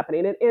might be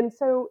happening. And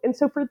so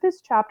for this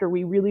chapter,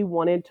 we really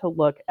wanted to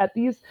look at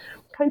these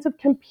kinds of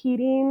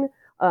competing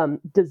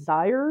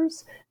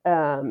desires,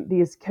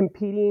 these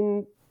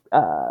competing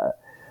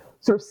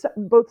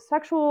both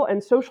sexual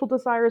and social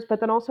desires, but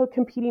then also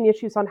competing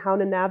issues on how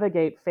to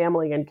navigate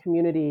family and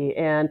community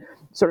and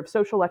sort of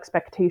social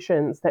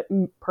expectations that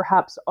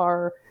perhaps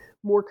are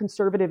more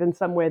conservative in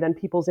some way than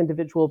people's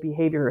individual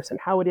behaviors, and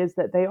how it is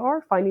that they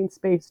are finding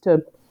space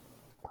to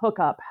hook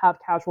up, have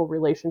casual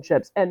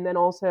relationships, and then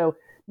also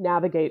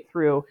navigate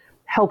through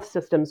health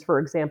systems, for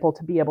example,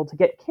 to be able to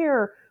get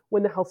care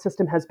when the health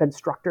system has been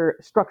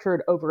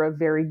structured over a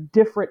very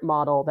different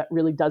model that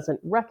really doesn't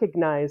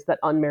recognize that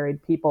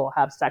unmarried people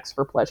have sex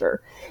for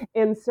pleasure.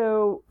 And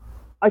so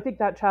I think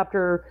that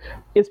chapter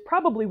is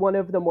probably one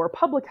of the more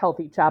public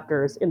healthy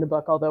chapters in the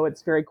book, although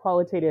it's very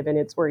qualitative in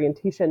its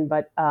orientation.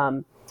 But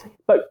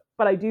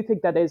I do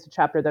think that is a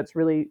chapter that's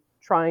really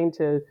trying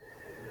to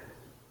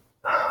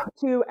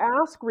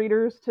ask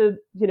readers to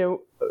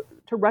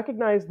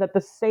recognize that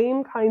the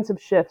same kinds of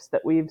shifts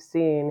that we've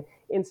seen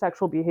in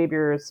sexual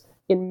behaviors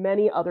in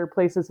many other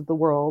places of the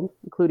world,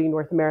 including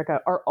North America,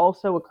 are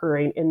also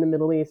occurring in the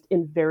Middle East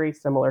in very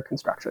similar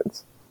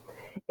constructions.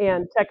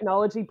 And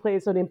technology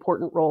plays an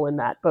important role in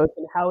that, both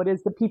in how it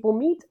is that people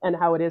meet and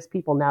how it is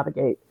people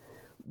navigate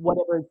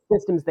whatever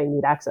systems they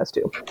need access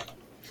to.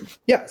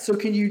 Yeah. So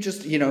can you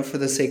just, for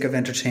the sake of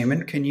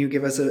entertainment, can you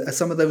give us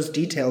some of those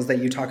details that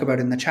you talk about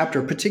in the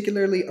chapter,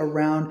 particularly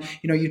around,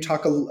 you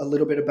talk a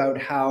little bit about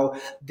how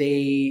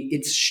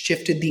it's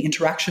shifted the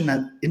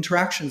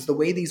interactions, the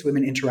way these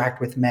women interact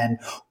with men,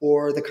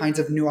 or the kinds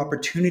of new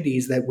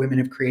opportunities that women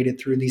have created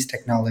through these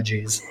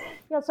technologies?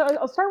 Yeah, so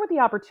I'll start with the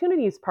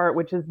opportunities part,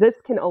 which is this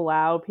can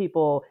allow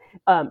people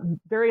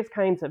various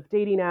kinds of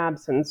dating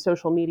apps and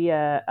social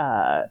media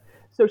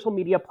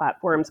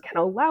platforms can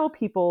allow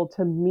people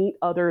to meet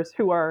others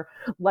who are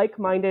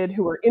like-minded,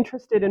 who are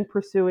interested in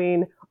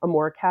pursuing a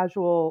more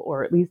casual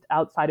or at least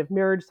outside of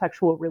marriage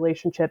sexual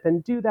relationship,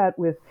 and do that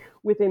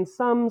within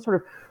some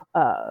sort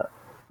of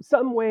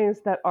some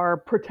ways that are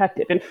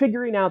protected, and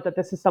figuring out that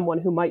this is someone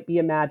who might be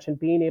imagined,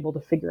 being able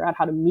to figure out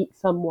how to meet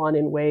someone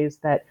in ways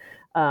that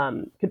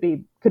could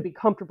be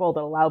comfortable,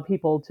 that allow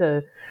people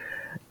to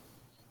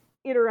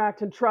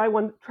interact and try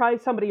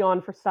somebody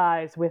on for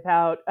size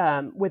without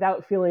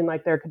feeling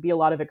like there could be a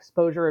lot of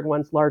exposure in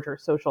one's larger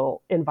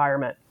social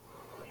environment.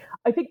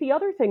 I think the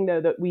other thing,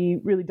 though, that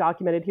we really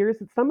documented here is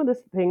that some of the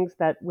things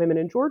that women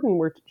in Jordan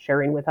were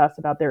sharing with us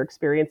about their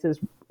experiences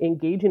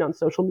engaging on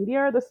social media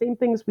are the same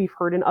things we've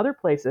heard in other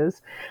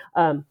places.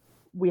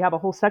 We have a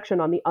whole section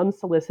on the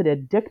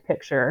unsolicited dick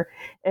picture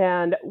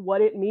and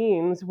what it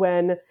means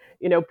when,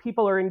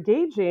 people are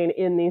engaging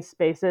in these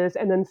spaces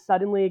and then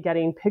suddenly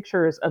getting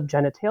pictures of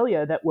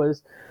genitalia that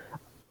was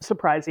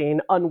surprising,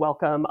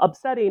 unwelcome,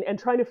 upsetting, and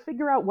trying to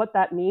figure out what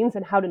that means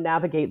and how to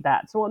navigate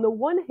that. So on the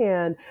one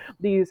hand,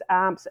 these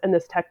apps and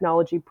this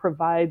technology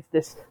provides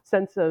this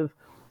sense of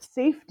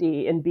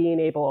safety in being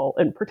able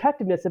and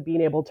protectiveness of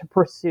being able to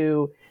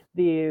pursue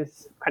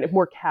these kind of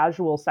more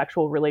casual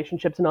sexual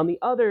relationships. And on the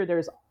other,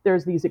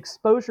 there's these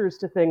exposures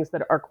to things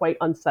that are quite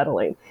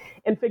unsettling,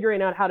 and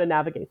figuring out how to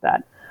navigate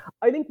that.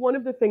 I think one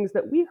of the things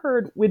that we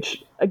heard,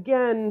 which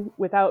again,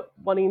 without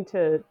wanting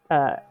to,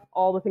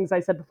 all the things I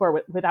said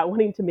before, without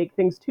wanting to make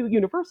things too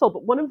universal,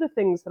 but one of the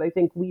things that I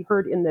think we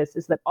heard in this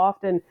is that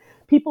often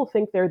people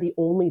think they're the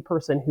only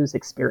person who's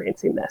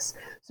experiencing this.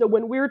 So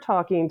when we're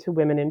talking to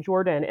women in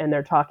Jordan and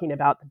they're talking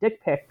about the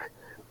dick pic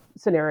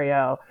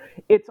scenario,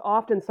 it's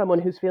often someone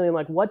who's feeling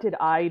like, what did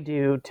I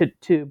do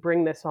to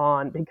bring this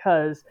on?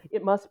 Because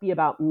it must be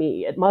about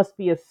me. It must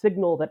be a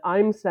signal that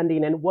I'm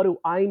sending, and what do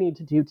I need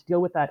to do to deal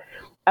with that?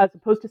 As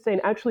opposed to saying,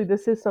 actually,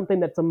 this is something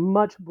that's a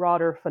much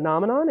broader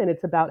phenomenon, and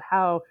it's about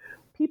how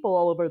people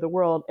all over the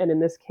world, and in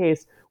this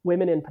case,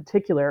 women in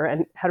particular,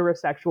 and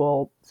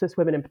heterosexual cis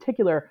women in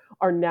particular,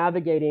 are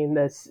navigating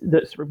this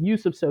sort of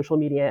use of social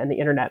media and the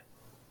internet.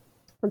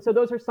 And so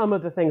those are some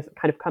of the things that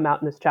kind of come out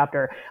in this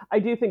chapter. I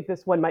do think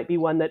this one might be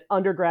one that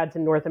undergrads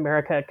in North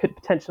America could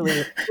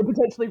potentially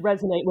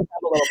resonate with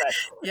them a little bit.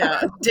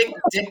 Yeah,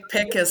 dick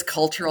pic is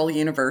cultural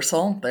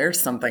universal. There's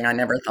something I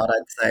never thought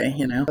I'd say,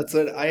 you know. That's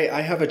what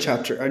I have a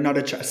chapter, or not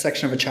a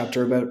section of a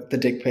chapter about the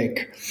dick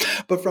pic,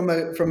 but from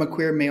a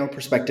queer male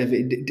perspective,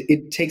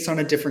 it takes on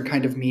a different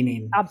kind of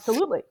meaning.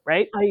 Absolutely,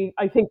 right?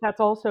 I think that's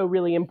also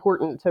really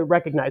important to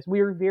recognize.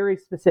 We're very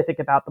specific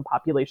about the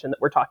population that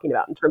we're talking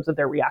about in terms of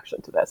their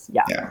reaction to this.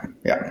 Yeah.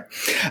 Yeah.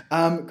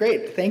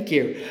 Great. Thank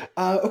you.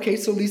 Okay.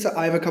 So Lisa,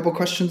 I have a couple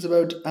questions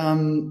about,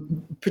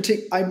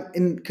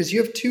 because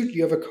you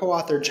have a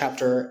co-authored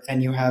chapter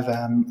and you have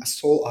a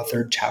sole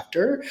authored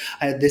chapter.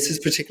 This is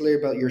particularly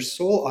about your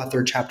sole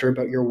authored chapter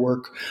about your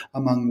work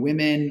among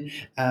women,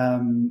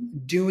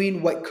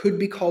 doing what could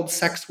be called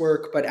sex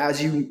work. But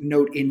as you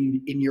note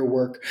in your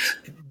work,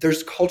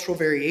 there's cultural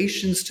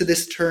variations to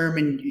this term,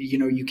 and,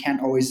 it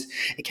can't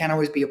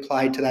always be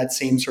applied to that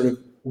same sort of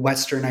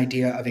Western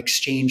idea of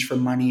exchange for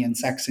money and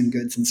sex and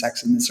goods and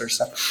sex and this sort of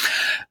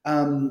stuff.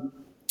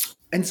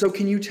 And so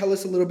can you tell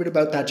us a little bit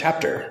about that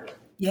chapter?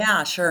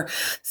 Yeah, sure.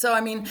 So,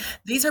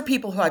 these are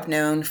people who I've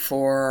known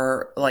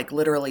for like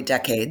literally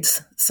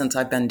decades, since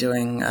I've been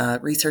doing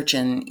research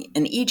in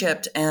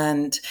Egypt.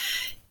 And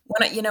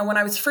when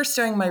I was first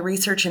doing my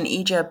research in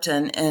Egypt,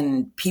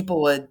 and people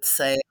would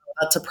say,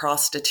 that's a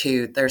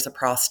prostitute, there's a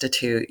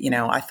prostitute,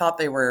 I thought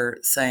they were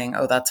saying,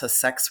 oh, that's a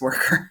sex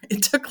worker.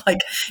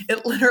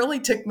 It literally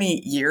took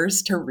me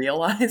years to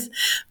realize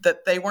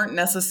that they weren't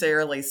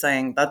necessarily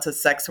saying that's a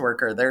sex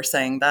worker. They're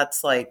saying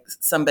that's like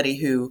somebody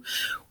who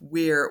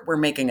we're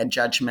making a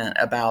judgment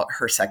about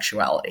her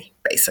sexuality,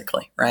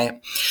 basically,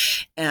 right?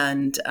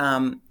 And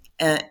then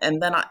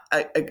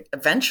I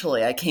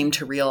eventually I came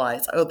to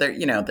realize, oh,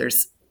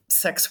 there's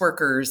sex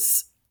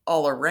workers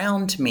all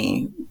around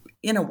me.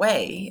 In a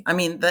way,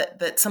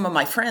 that some of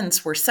my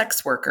friends were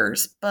sex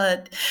workers,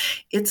 but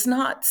it's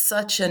not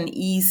such an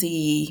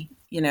easy,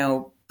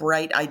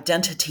 bright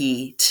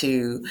identity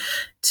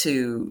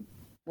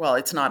well,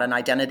 it's not an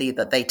identity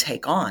that they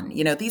take on.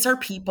 These are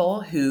people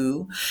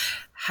who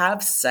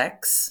have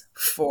sex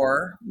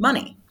for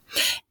money,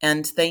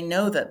 and they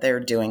know that they're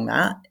doing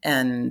that,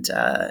 and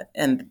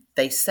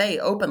they say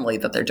openly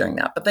that they're doing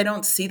that, but they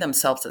don't see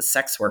themselves as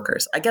sex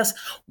workers. I guess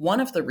one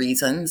of the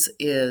reasons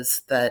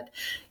is that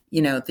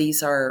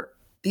these are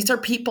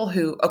people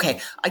who, okay,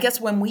 I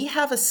guess when we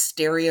have a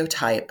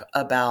stereotype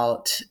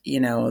about,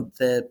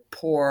 the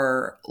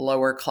poor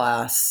lower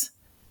class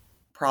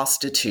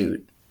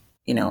prostitute,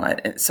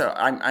 so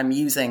I'm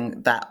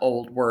using that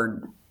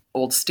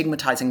old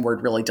stigmatizing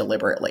word really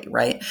deliberately,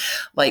 right?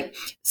 Like,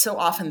 so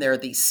often there are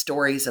these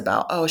stories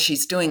about, oh,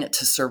 she's doing it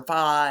to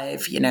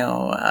survive,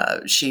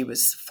 she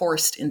was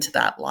forced into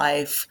that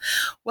life.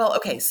 Well,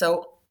 okay,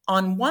 so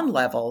on one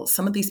level,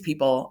 some of these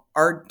people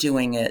are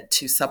doing it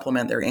to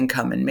supplement their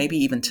income and maybe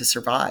even to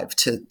survive,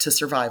 to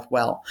survive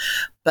well.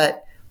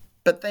 But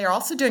they are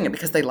also doing it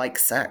because they like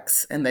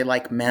sex and they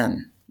like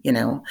men,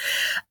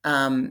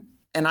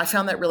 and I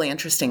found that really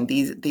interesting.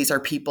 These are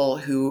people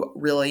who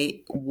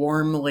really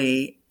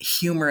warmly,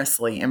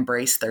 humorously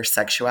embrace their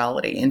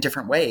sexuality in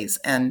different ways.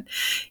 And,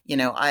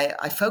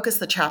 I focus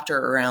the chapter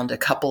around a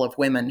couple of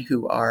women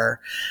who are,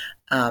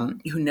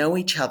 who know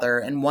each other.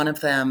 And one of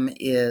them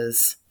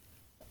is,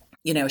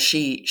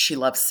 she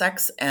loves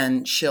sex,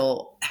 and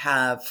she'll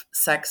have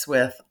sex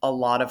with a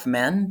lot of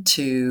men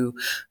to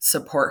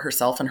support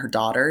herself and her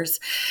daughters.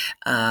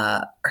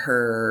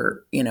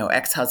 Her,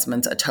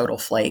 ex-husband's a total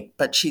flake,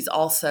 but she's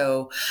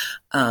also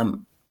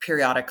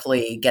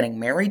periodically getting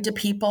married to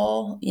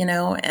people,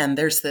 and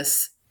there's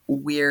this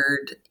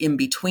weird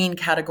in-between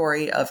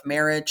category of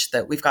marriage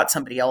that we've got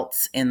somebody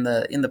else in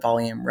the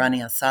volume,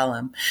 Rania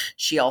Salem.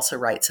 She also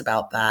writes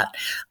about that.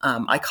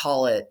 I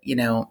call it,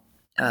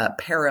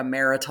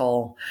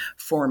 paramarital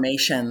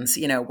formations,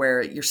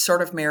 where you're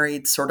sort of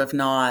married, sort of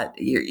not.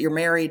 You're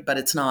married, but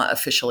it's not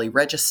officially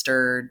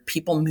registered.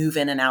 People move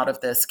in and out of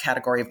this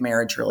category of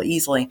marriage really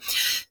easily.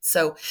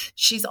 So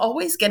she's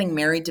always getting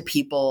married to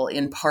people,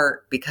 in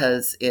part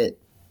because it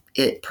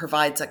it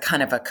provides a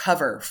kind of a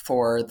cover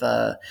for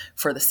the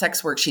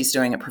sex work she's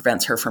doing. It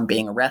prevents her from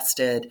being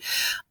arrested.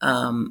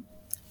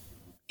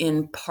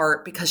 In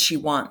part because she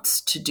wants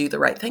to do the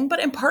right thing,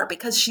 but in part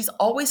because she's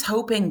always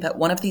hoping that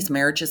one of these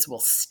marriages will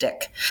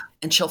stick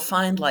and she'll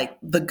find like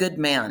the good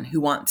man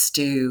who wants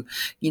to,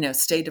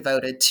 stay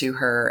devoted to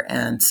her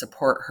and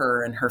support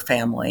her and her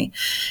family.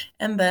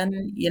 And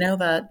then,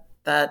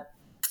 that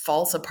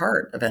falls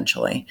apart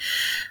eventually.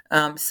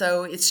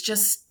 So it's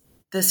just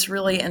this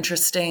really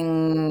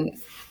interesting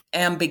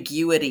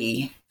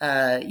ambiguity.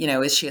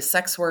 Is she a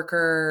sex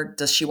worker?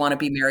 Does she want to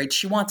be married?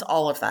 She wants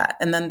all of that.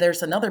 And then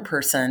there's another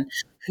person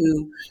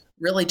who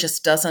really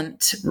just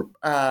doesn't,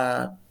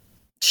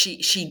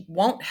 she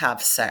won't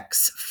have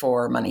sex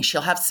for money.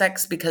 She'll have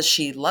sex because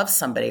she loves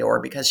somebody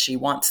or because she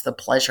wants the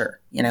pleasure,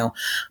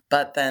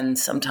 but then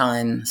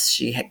sometimes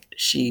she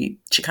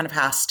kind of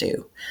has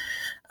to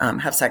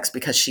have sex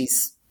because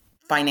she's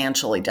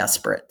financially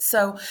desperate.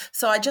 So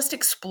I just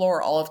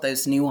explore all of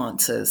those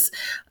nuances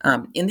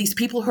in these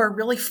people who are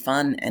really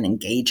fun and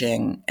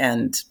engaging.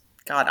 And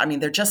God, I mean,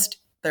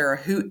 they're a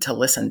hoot to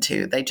listen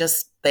to.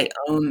 They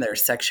own their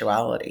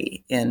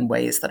sexuality in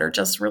ways that are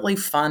just really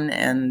fun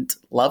and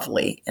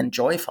lovely and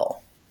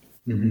joyful.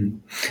 Mm-hmm.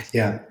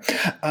 Yeah.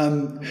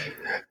 And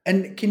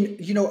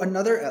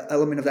another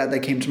element of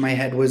that came to my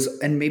head was,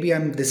 and maybe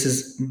this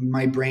is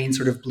my brain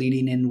sort of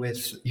bleeding in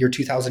with your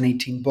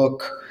 2018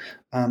 book,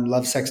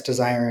 Love, Sex,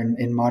 Desire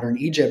in Modern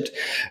Egypt.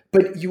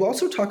 But you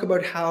also talk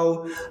about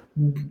how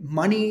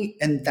money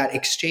and that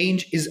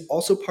exchange is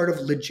also part of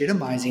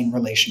legitimizing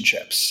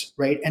relationships,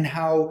 right? And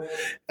how,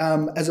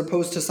 as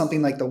opposed to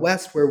something like the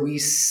West, where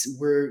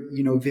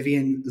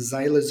Vivian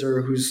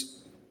Zelizer, whose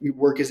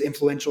work is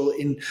influential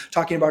in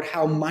talking about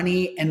how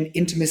money and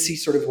intimacy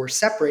sort of were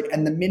separate.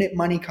 And the minute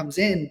money comes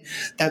in,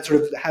 that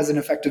sort of has an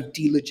effect of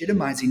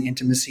delegitimizing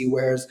intimacy.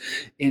 Whereas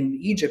in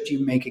Egypt,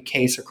 you make a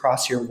case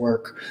across your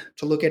work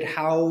to look at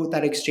how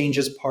that exchange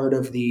is part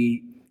of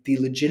the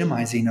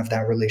legitimizing of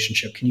that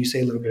relationship. Can you say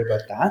a little bit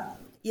about that?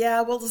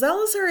 Yeah, well,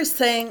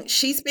 Zelizer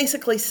she's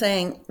basically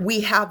saying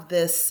we have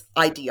this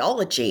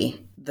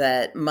ideology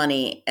that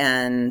money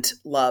and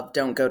love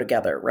don't go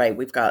together, right?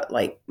 We've got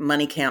like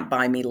money can't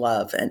buy me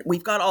love. And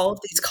we've got all of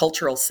these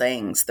cultural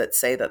sayings that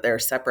say that they're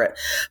separate.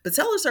 But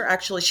Zelizer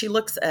actually, she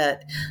looks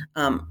at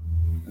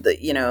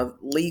the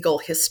legal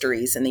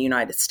histories in the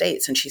United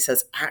States, and she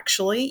says,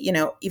 actually,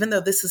 even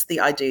though this is the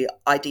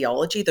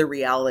ideology, the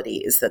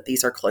reality is that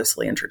these are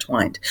closely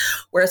intertwined.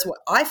 Whereas what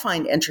I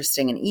find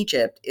interesting in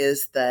Egypt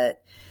is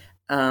that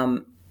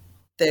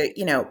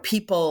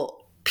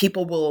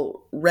people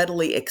will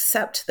readily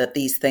accept that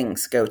these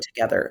things go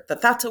together,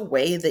 that's a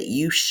way that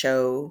you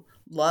show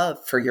love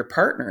for your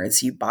partner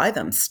is you buy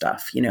them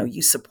stuff,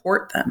 you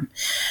support them.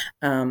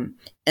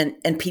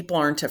 And people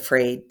aren't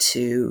afraid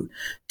to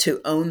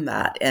own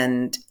that.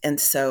 And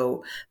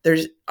so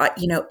there's,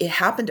 it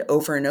happened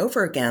over and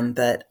over again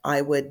that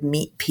I would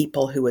meet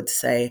people who would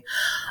say,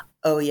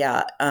 oh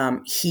yeah,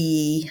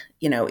 he,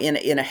 in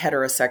a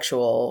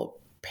heterosexual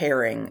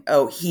pairing,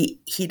 oh,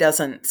 he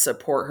doesn't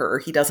support her, or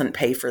he doesn't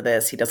pay for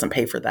this, he doesn't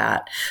pay for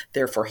that,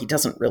 therefore he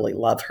doesn't really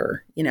love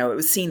her. It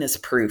was seen as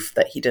proof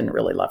that he didn't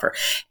really love her.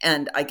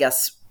 And I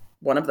guess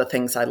one of the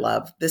things I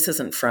love, this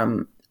isn't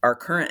from our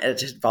current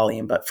edited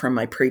volume, but from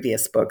my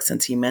previous book,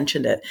 since you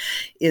mentioned it,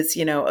 is,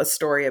 a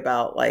story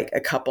about like a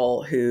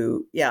couple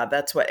who, yeah,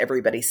 that's what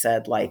everybody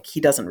said. Like,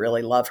 he doesn't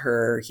really love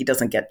her. He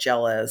doesn't get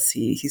jealous.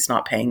 He's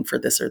not paying for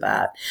this or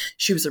that.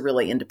 She was a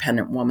really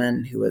independent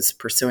woman who was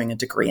pursuing a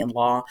degree in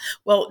law.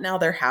 Well, now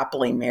they're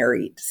happily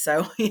married.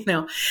 So,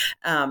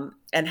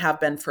 and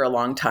have been for a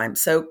long time.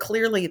 So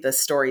clearly the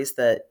stories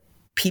that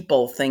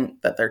people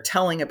think that they're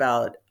telling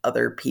about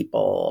other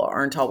people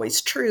aren't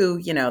always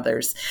true.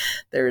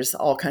 There's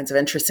all kinds of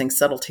interesting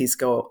subtleties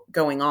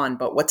going on.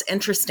 But what's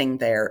interesting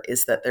there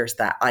is that there's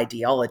that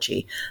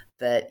ideology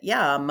that,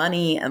 yeah,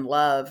 money and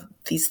love,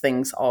 these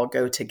things all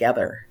go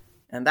together.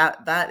 And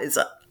that is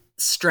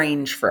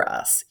strange for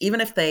us, even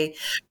if they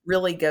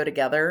really go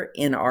together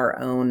in our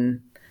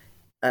own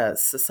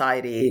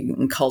society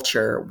and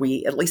culture.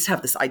 We at least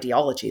have this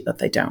ideology that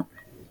they don't.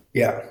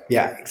 Yeah,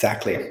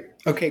 exactly.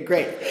 Okay,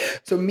 great.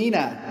 So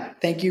Mina,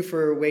 thank you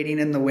for waiting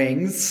in the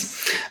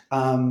wings.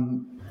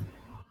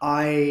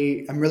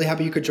 I'm really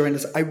happy you could join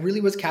us. I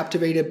really was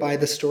captivated by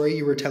the story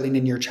you were telling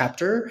in your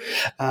chapter.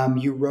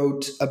 You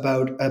wrote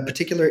about a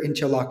particular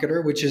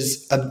interlocutor, which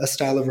is a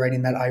style of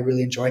writing that I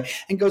really enjoy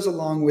and goes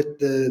along with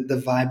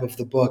the vibe of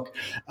the book.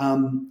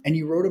 And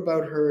you wrote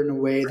about her in a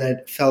way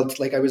that felt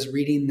like I was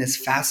reading this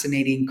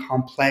fascinating,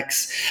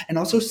 complex, and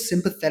also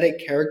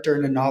sympathetic character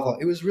in a novel.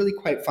 It was really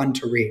quite fun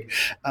to read.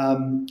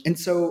 And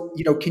so,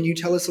 can you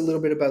tell us a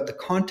little bit about the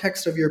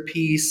context of your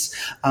piece,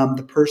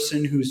 the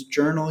person whose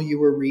journal you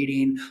were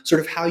reading,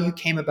 sort of how you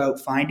came about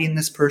finding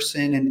this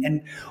person,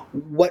 and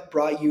what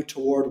brought you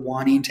toward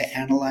wanting to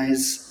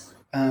analyze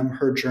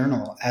her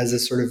journal as a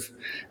sort of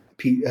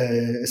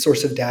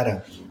source of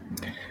data?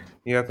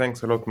 Yeah,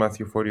 thanks a lot,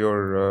 Matthew, for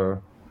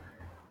your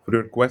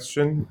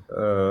question,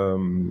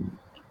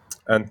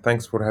 and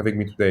thanks for having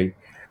me today.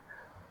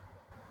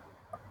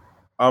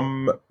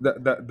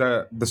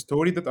 The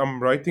story that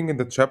I'm writing in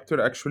the chapter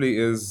actually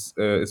is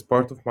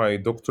part of my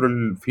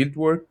doctoral field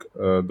work,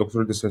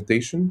 doctoral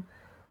dissertation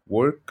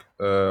work,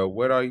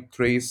 where I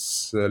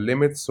trace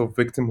limits of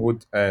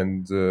victimhood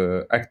and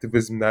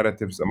activism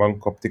narratives among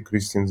Coptic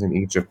Christians in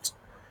Egypt.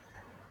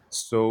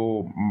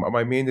 So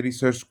my main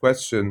research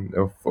question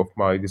of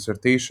my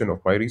dissertation, of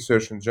my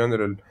research in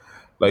general,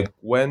 like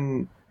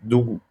when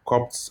do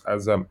Copts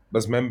as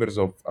members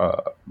of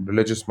a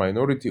religious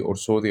minority, or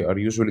so they are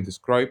usually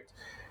described,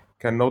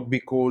 cannot be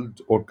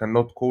called or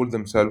cannot call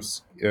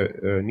themselves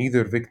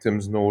neither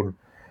victims nor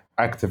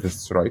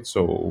activists, right?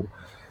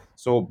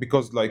 So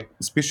because like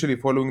especially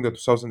following the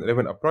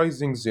 2011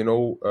 uprisings,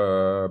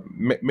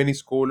 many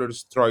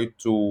scholars tried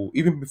to,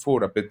 even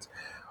before a bit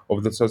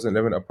of the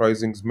 2011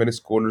 uprisings, many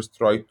scholars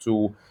tried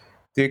to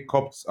take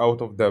Copts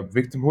out of the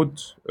victimhood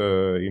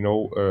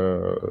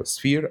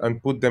sphere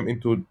and put them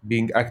into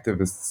being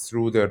activists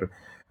through their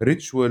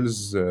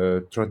rituals,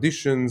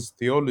 traditions,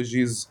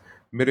 theologies,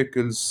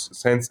 miracles,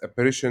 sense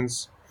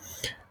apparitions.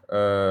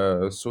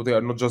 So they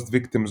are not just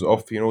victims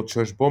of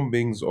church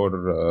bombings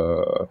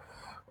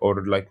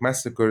or like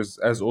massacres,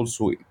 as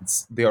also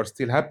they are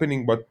still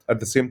happening, but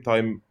at the same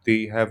time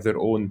they have their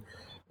own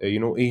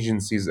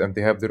agencies, and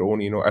they have their own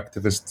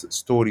activist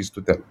stories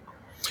to tell.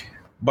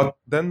 But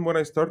then when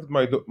I started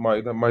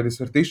my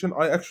dissertation,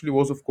 I actually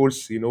was, of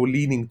course,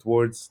 leaning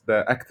towards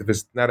the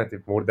activist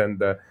narrative more than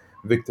the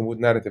victimhood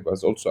narrative,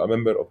 as also a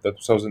member of the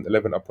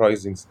 2011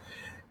 uprisings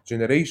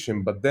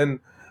generation. But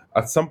then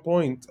at some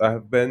point I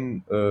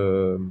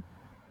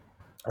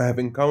have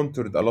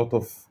encountered a lot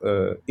of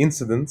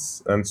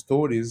incidents and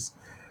stories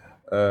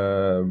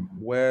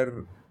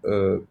where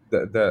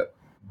the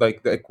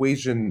like the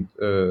equation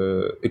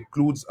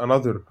includes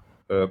another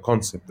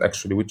concept,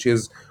 actually, which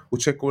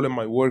I call in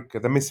my work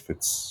the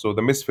misfits. So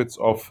the misfits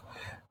of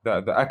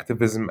the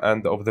activism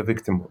and of the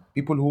victim,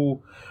 people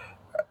who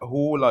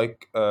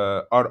like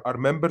are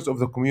members of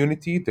the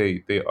community.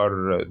 They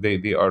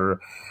are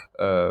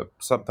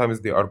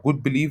sometimes they are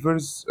good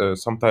believers,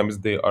 sometimes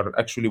they are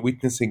actually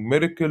witnessing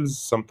miracles,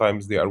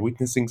 sometimes they are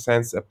witnessing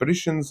sense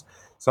apparitions,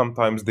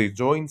 sometimes they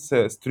join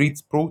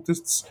streets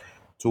protests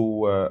to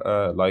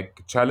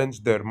like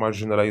challenge their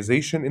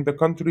marginalization in the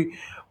country.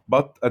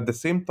 But at the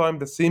same time,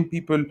 the same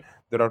people,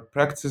 there are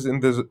practices in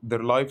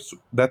their lives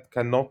that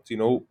cannot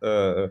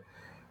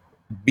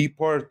be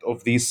part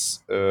of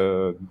these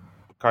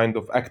kind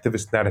of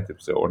activist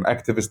narratives or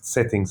activist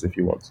settings, if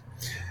you want.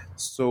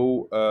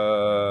 So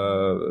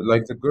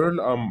like the girl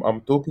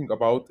I'm talking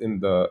about in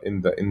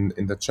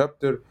the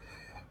chapter,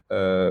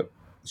 uh,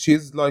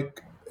 she's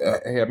like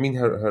I mean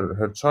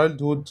her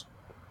childhood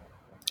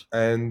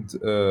and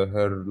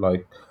her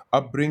like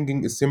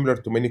upbringing is similar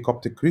to many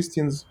Coptic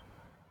Christians,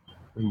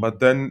 but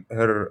then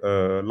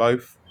her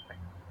life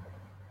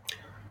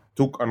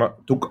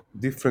took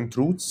different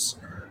routes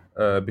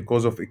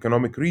because of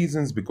economic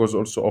reasons, because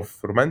also of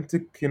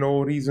romantic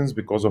reasons,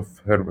 because of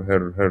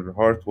her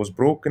heart was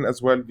broken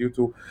as well due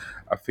to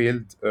a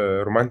failed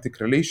romantic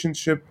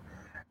relationship.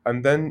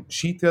 And then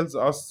she tells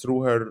us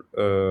through her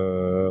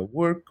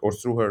work, or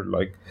through her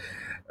like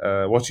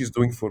what she's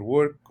doing for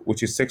work,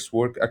 which is sex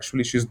work.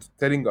 Actually, she's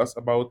telling us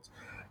about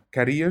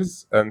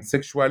careers and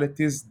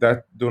sexualities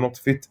that do not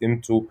fit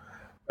into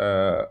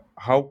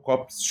how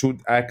cops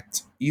should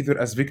act either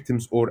as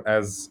victims or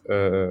as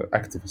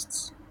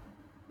activists.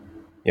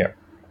 Yeah.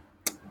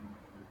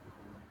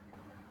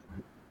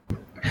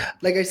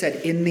 Like I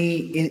said, in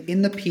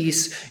the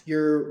piece,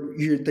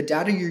 the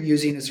data you're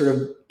using is sort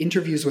of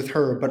interviews with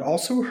her, but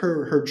also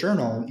her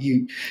journal.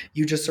 You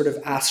just sort of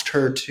asked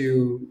her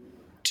to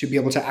be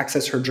able to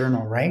access her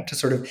journal, right? To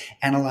sort of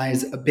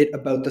analyze a bit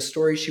about the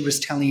story she was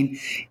telling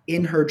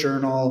in her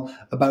journal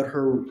about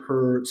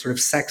her sort of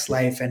sex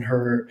life and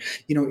her,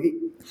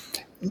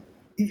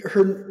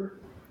 her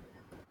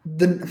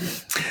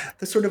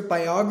the sort of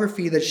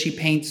biography that she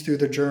paints through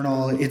the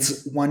journal.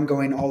 It's one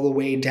going all the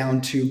way down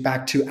to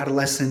back to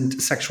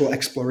adolescent sexual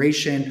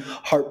exploration,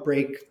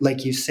 heartbreak,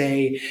 like you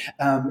say,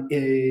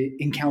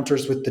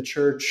 encounters with the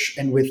church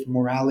and with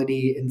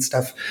morality and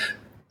stuff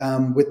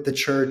with the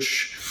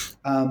church.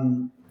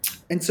 And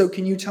so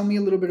can you tell me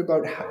a little bit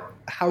about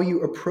how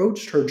you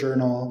approached her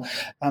journal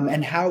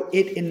and how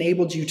it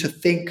enabled you to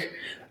think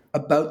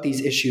about these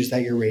issues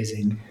that you're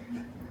raising?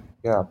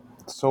 Yeah.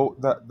 So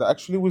the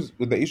actually was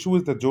the issue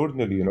with the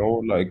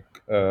journal, like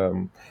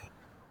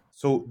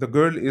so the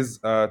girl is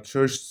a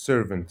church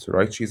servant,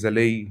 right? She's a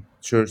lay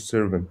church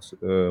servant,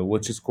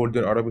 which is called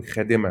in Arabic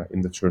khadima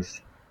in the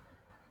church.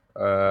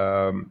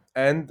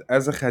 And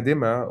as a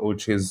khadima,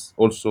 which is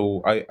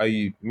also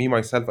me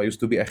myself, I used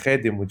to be a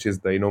khadim, which is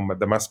the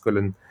the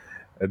masculine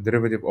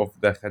derivative of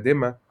the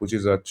khadima, which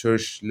is a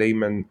church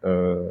layman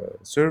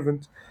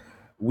servant.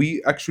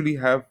 We actually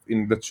have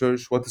in the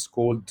church what is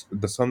called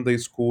the Sunday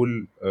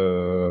school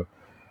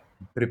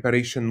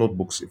preparation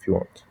notebooks, if you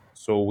want.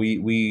 So we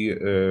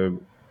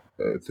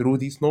through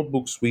these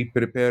notebooks we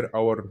prepare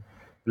our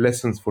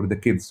lessons for the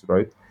kids,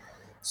 right?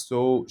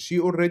 So she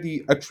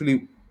already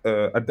actually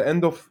at the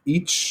end of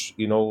each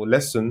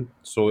lesson.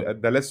 So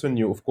at the lesson,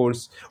 you of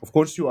course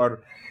you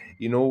are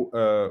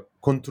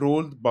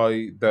controlled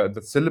by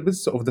the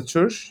syllabus of the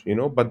church,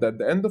 but at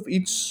the end of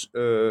each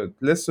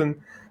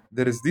lesson,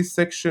 there is this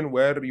section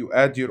where you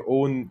add your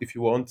own, if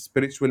you want,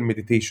 spiritual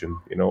meditation,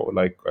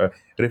 like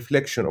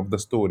reflection of the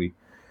story.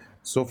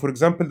 So, for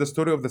example, the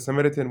story of the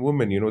Samaritan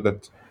woman,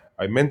 that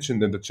I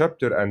mentioned in the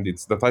chapter, and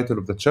it's the title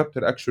of the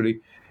chapter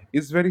actually,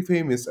 is very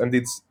famous, and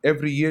it's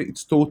every year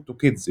it's taught to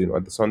kids,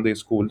 at the Sunday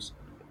schools.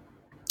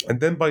 And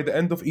then by the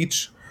end of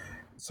each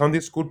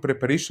Sunday school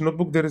preparation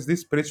notebook, there is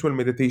this spiritual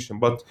meditation.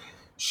 But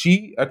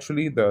she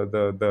actually,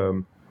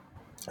 the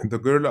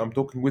girl I'm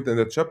talking with in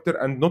the chapter,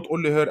 and not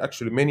only her,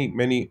 actually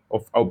many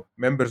of our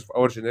members of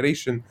our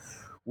generation,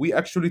 we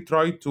actually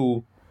try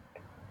to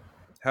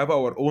have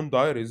our own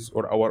diaries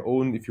or our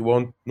own, if you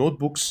want,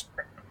 notebooks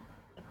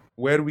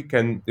where we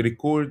can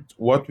record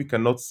what we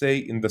cannot say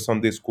in the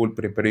Sunday school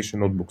preparation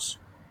notebooks.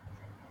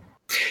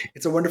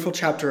 It's a wonderful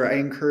chapter. I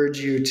encourage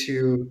you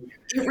to.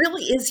 It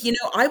really is.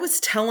 I was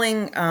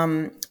telling,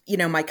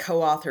 my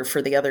co-author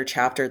for the other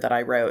chapter that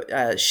I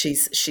wrote,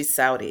 she's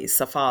Saudi,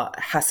 Safa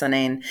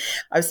Hassanain.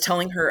 I was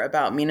telling her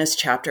about Mina's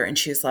chapter, and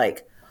she's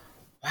like,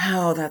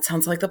 wow, that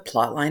sounds like the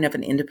plot line of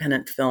an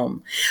independent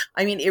film.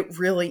 I mean, it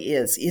really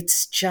is.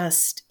 It's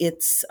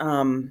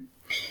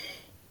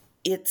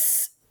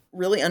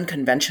really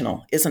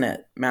unconventional, isn't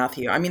it,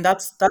 Matthew? I mean,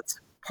 that's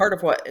part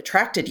of what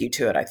attracted you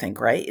to it, I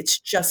think, right?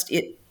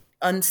 It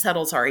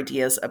unsettles our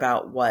ideas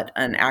about what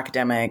an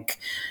academic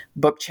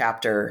book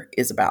chapter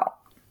is about.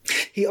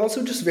 He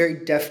also just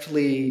very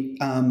deftly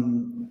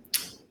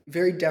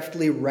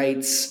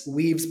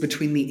weaves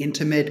between the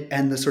intimate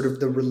and the sort of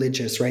the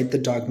religious, right? The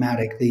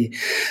dogmatic,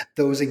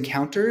 those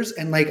encounters.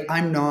 And like,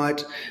 I'm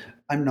not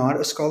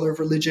a scholar of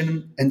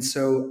religion. And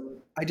so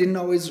I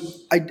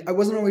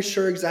wasn't always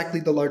sure exactly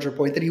the larger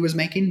point that he was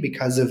making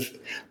because of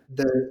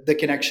the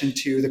connection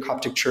to the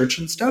Coptic church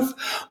and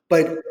stuff.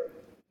 But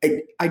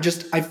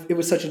it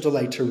was such a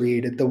delight to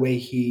read the way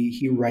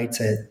he writes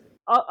it.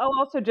 I'll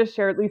also just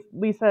share, at least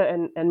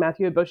Lisa and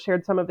Matthew have both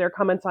shared some of their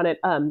comments on it.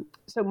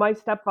 So my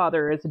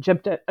stepfather is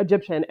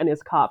Egyptian and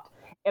is Copt.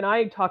 And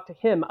I talked to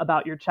him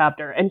about your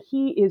chapter, and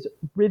he is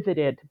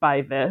riveted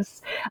by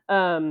this.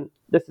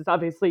 This is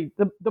obviously,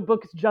 the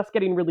book is just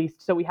getting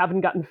released, so we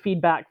haven't gotten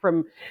feedback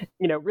from,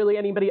 really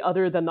anybody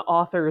other than the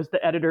authors,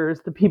 the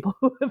editors, the people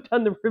who have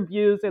done the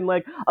reviews, and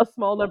like a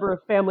small number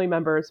of family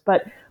members.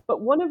 But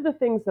one of the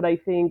things that I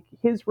think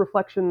his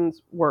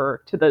reflections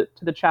were to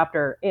the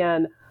chapter,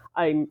 and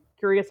I'm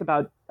curious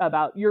about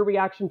your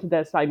reaction to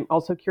this. I'm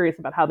also curious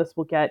about how this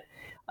will get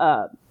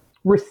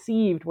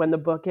received when the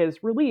book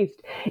is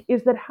released,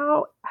 is that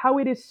how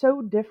it is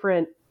so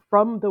different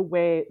from the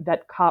way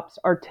that Copts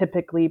are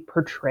typically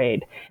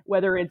portrayed,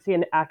 whether it's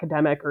in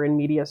academic or in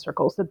media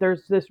circles, that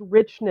there's this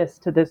richness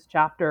to this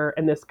chapter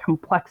and this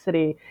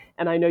complexity.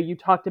 And I know you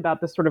talked about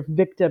the sort of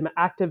victim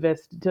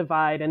activist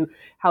divide and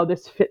how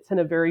this fits in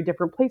a very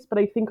different place, but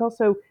I think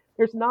also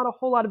there's not a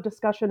whole lot of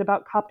discussion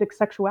about Coptic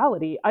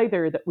sexuality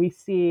either that we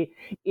see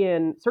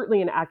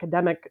certainly in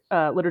academic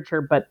literature,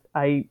 but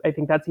I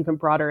think that's even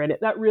broader. And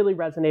that really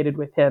resonated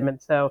with him.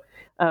 And so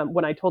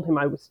when I told him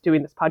I was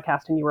doing this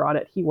podcast and you were on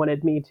it, he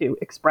wanted me to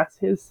express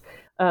his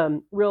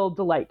real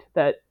delight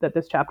that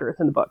this chapter is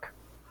in the book.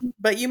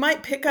 But you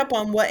might pick up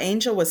on what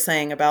Angel was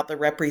saying about the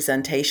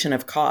representation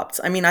of Copts.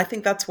 I mean, I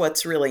think that's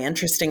what's really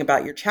interesting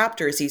about your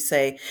chapter is you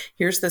say,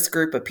 here's this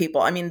group of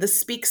people. I mean, this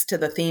speaks to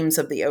the themes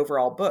of the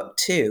overall book,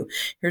 too.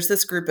 Here's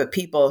this group of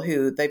people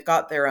who they've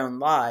got their own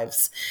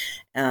lives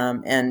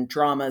and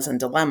dramas and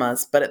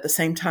dilemmas, but at the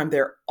same time,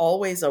 they're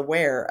always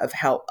aware of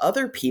how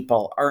other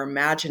people are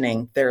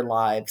imagining their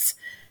lives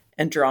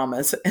and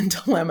dramas and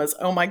dilemmas.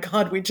 Oh my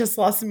God, we just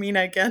lost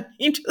Mina again.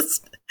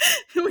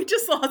 We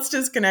just lost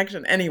his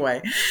connection.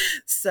 Anyway,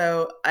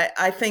 so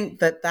I think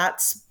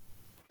that's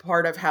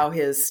part of how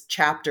his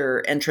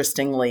chapter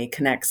interestingly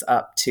connects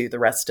up to the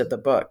rest of the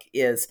book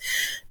is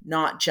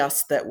not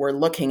just that we're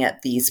looking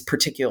at these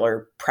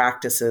particular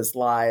practices,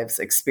 lives,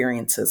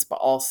 experiences, but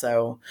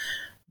also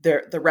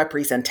the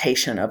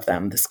representation of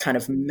them, this kind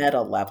of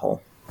meta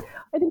level.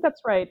 I think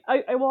that's right.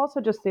 I will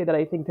also just say that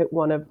I think that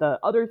one of the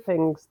other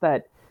things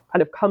that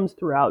kind of comes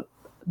throughout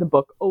the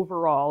book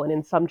overall, and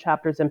in some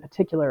chapters in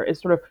particular, is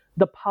sort of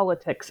the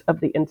politics of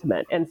the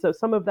intimate. And so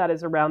some of that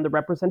is around the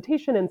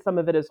representation, and some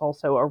of it is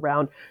also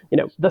around,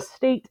 the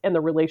state and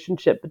the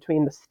relationship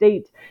between the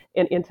state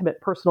and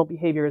intimate personal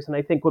behaviors. And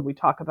I think when we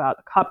talk about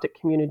the Coptic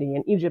community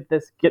in Egypt,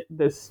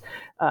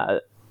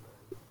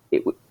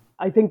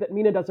 I think that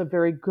Mina does a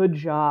very good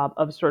job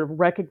of sort of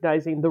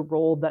recognizing the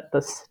role that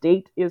the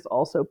state is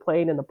also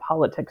playing and the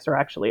politics are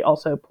actually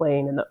also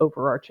playing in the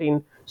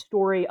overarching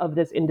story of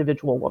this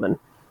individual woman.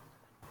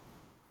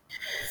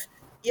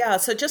 Yeah,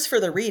 so just for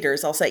the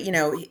readers, I'll say,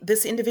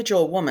 this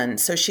individual woman,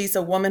 so she's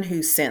a woman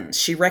who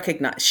sins.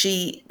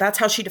 That's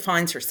how she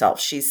defines herself.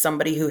 She's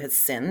somebody who has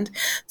sinned.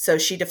 So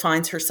she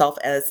defines herself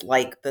as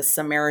like the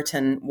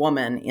Samaritan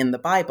woman in the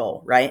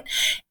Bible, right?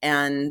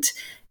 And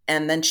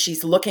And then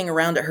she's looking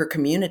around at her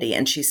community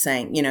and she's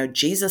saying,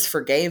 Jesus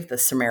forgave the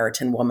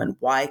Samaritan woman.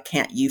 Why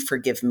can't you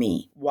forgive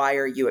me? Why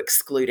are you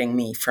excluding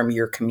me from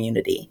your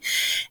community?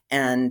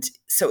 And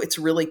so it's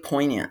really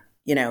poignant.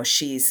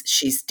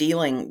 She's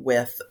dealing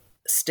with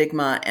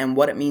stigma and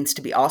what it means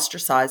to be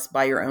ostracized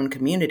by your own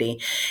community,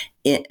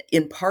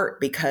 in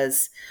part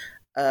because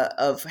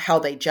of how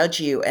they judge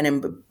you, and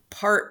in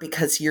part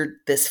because you're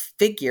this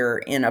figure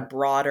in a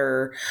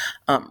broader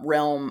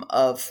realm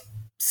of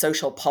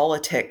social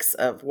politics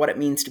of what it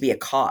means to be a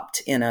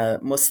Copt in a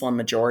Muslim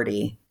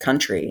majority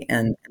country.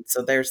 And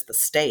so there's the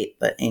state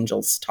that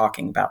Angel's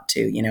talking about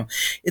too.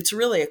 It's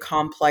really a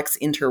complex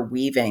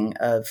interweaving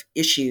of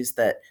issues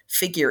that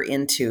figure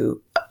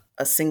into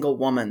a single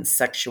woman's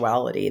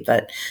sexuality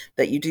that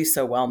you do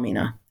so well,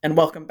 Mina. And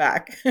welcome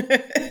back.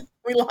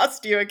 We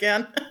lost you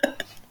again.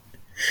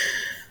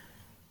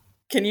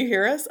 Can you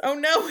hear us? Oh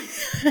no,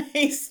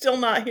 he's still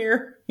not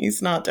here. He's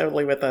not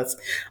totally with us.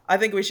 I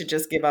think we should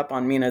just give up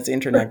on Mina's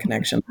internet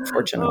connection,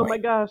 unfortunately. Oh my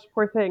gosh,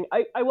 poor thing.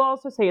 I will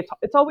also say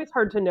it's always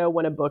hard to know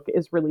when a book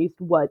is released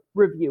what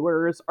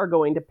reviewers are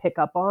going to pick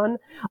up on.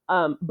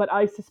 But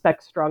I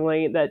suspect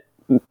strongly that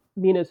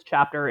Mina's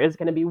chapter is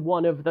going to be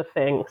one of the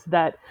things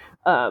that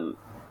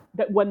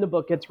when the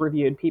book gets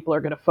reviewed, people are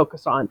going to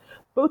focus on,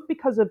 both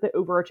because of the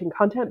overarching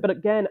content, but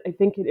again, I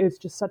think it is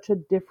just such a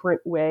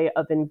different way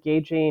of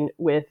engaging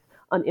with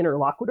an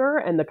interlocutor,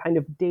 and the kind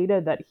of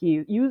data that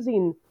he's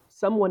using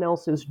someone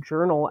else's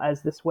journal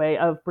as this way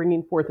of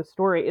bringing forth a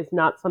story is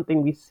not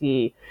something we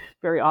see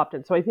very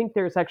often. So I think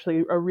there's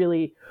actually a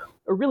really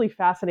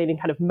fascinating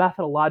kind of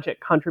methodologic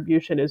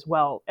contribution as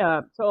well.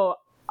 So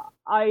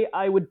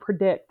I would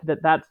predict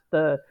that that's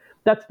the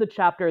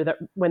chapter that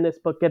when this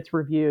book gets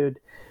reviewed,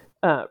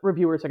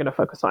 reviewers are going to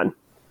focus on.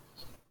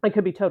 I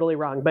could be totally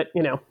wrong, but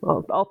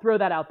I'll throw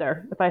that out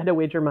there if I had to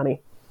wager money.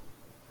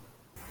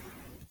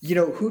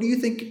 Who do you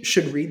think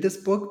should read this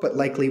book but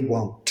likely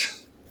won't?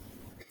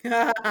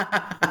 Oh,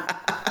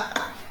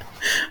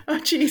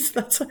 geez,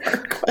 that's a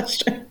hard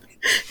question.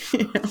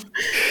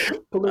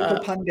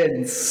 Political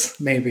pundits,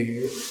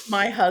 maybe.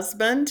 My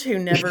husband, who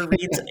never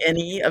reads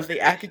any of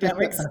the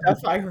academic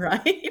stuff I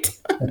write.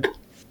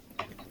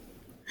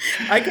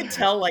 I could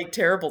tell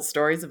terrible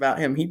stories about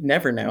him. He'd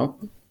never know.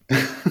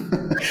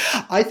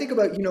 I think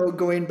about,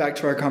 going back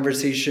to our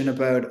conversation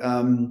about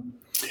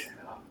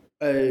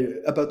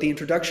the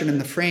introduction and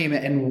the frame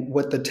and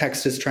what the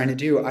text is trying to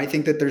do. I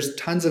think that there's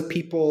tons of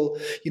people,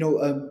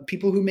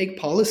 people who make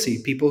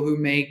policy, people who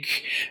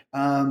make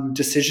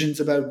decisions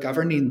about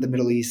governing the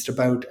Middle East,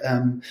 about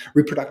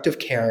reproductive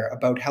care,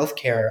 about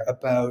healthcare,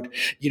 about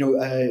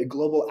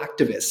global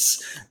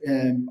activists.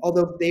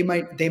 Although they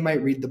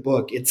might read the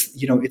book, it's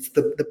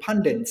the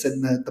pundits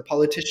and the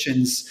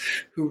politicians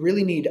who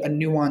really need a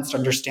nuanced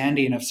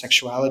understanding of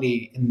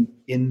sexuality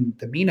in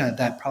the Mina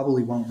that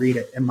probably won't read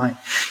it.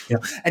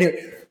 Anyway.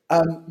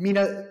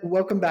 Mina,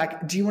 welcome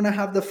back. Do you want to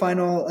have the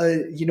final,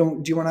 do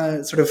you want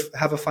to sort of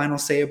have a final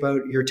say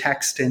about your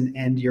text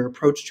and your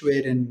approach to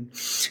it and,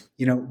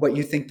 what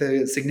you think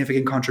the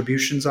significant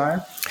contributions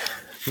are?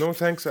 No,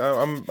 thanks.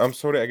 I'm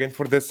sorry again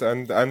for this,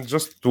 and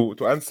just to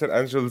answer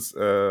Angel's,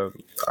 I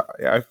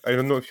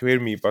don't know if you hear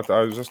me, but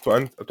just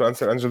to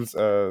answer Angel's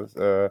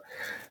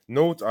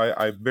note,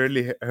 I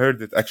barely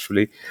heard it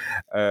actually.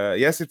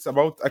 Yes, it's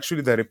about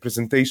actually the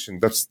representation.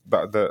 That's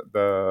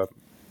the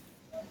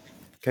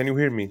Can you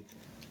hear me?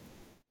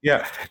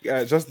 Yeah,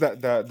 just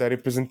the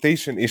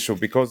representation issue,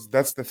 because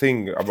that's the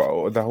thing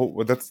about the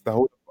whole. That's the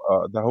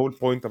whole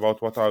point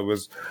about what I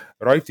was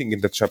writing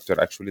in the chapter.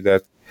 Actually,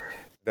 that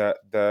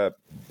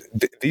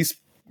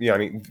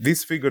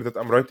this figure that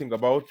I'm writing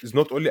about is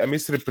not only a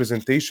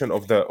misrepresentation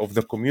of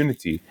the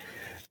community.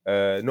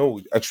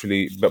 No,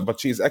 actually, but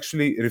she is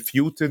actually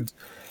refuted.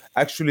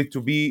 Actually, to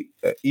be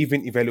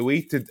even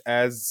evaluated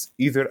as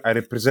either a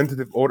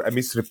representative or a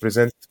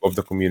misrepresentative of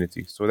the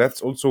community. So that's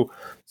also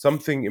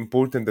something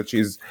important, that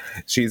she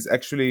is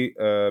actually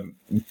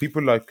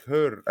people like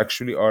her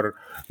actually are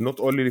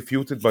not only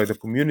refuted by the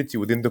community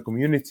within the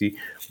community,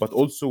 but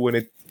also when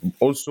it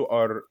also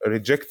are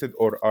rejected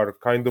or are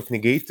kind of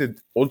negated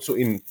also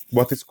in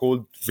what is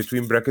called,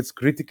 between brackets,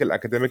 critical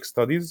academic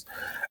studies,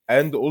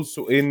 and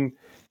also in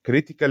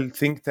critical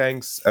think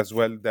tanks as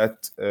well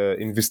that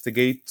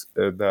investigate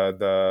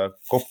the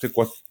Coptic,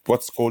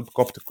 what's called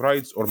Coptic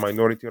rights or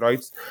minority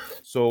rights.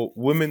 So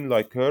women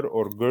like her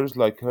or girls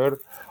like her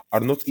are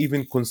not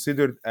even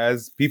considered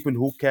as people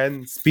who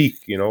can speak,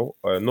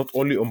 not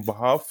only on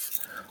behalf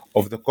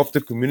of the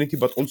Coptic community,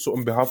 but also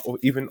on behalf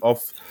of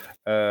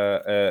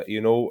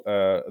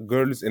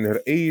girls in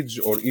her age,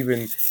 or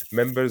even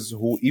members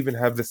who even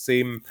have the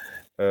same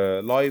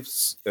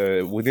lives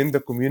within the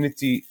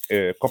community,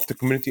 Coptic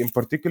community in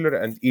particular,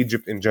 and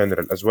Egypt in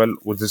general as well,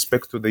 with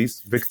respect to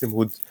these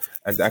victimhood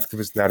and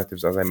activist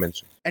narratives, as I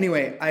mentioned.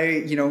 Anyway,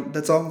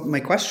 that's all my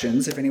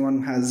questions. If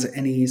anyone has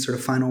any sort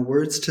of final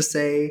words to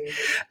say,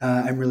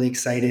 I'm really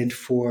excited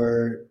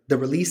for the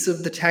release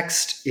of the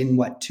text in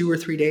 2 or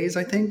 3 days,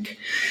 I think.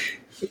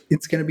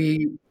 It's going to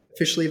be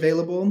officially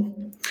available.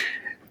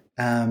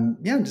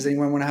 Does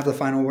anyone want to have the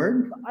final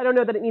word? I don't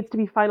know that it needs to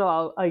be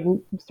final.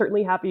 I'm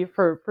certainly happy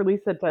for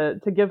Lisa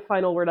to give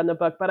final word on the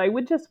book, but I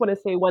would just want to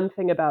say one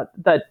thing about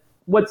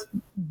what's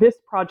this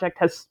project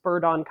has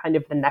spurred on kind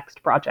of the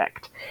next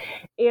project.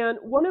 And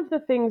one of the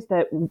things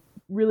that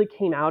really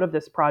came out of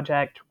this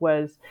project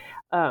was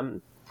a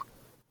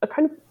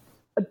kind of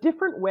a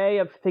different way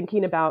of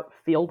thinking about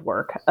field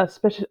work,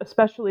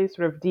 especially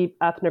sort of deep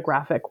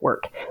ethnographic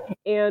work.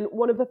 And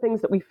one of the things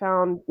that we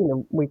found,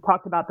 we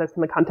talked about this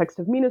in the context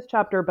of Mina's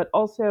chapter, but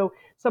also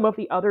some of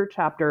the other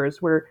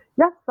chapters where,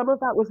 yes, some of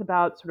that was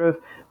about sort of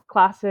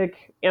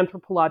classic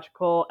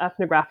anthropological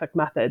ethnographic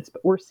methods,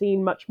 but we're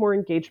seeing much more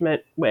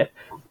engagement with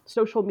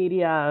social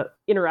media,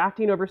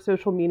 interacting over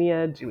social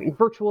media, doing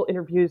virtual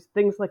interviews,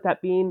 things like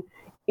that, being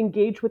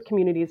engaged with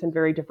communities in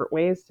very different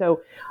ways.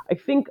 So I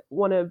think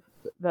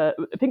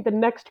the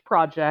next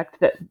project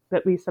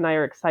that Lisa and I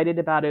are excited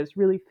about is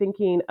really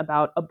thinking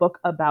about a book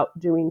about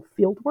doing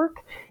field work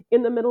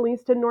in the Middle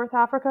East and North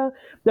Africa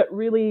that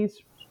really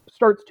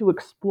starts to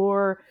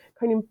explore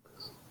kind of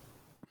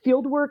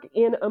fieldwork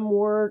in a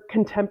more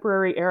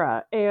contemporary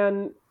era.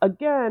 And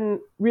again,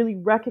 really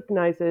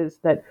recognizes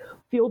that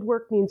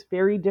fieldwork means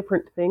very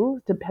different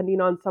things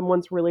depending on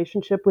someone's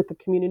relationship with the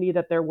community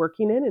that they're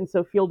working in. And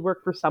so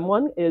fieldwork for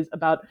someone is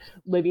about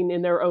living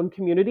in their own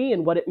community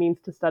and what it means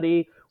to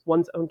study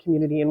one's own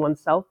community and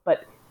oneself.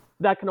 But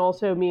that can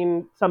also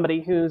mean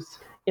somebody who's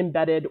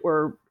embedded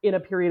or in a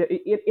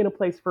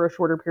place for a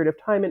shorter period of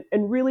time,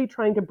 and really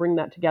trying to bring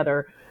that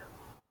together.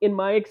 In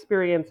my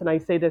experience, and I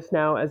say this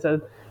now as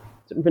a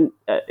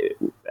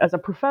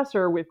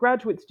professor with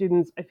graduate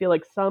students, I feel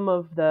like some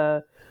of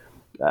the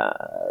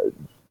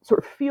sort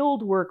of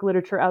field work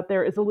literature out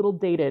there is a little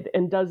dated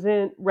and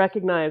doesn't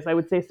recognize, I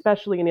would say,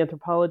 especially in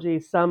anthropology,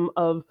 some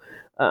of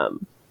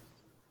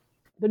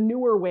the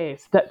newer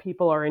ways that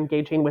people are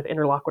engaging with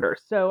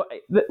interlocutors. So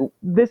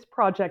this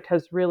project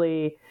has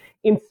really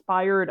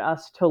inspired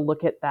us to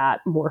look at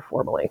that more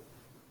formally.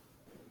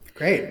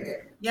 Great.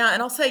 Yeah,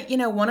 and I'll say,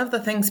 one of the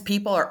things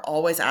people are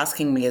always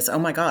asking me is, oh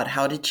my God,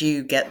 how did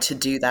you get to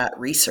do that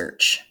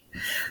research?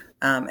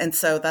 And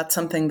so that's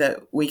something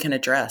that we can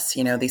address,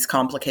 these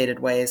complicated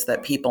ways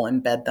that people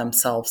embed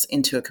themselves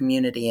into a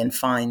community and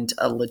find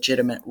a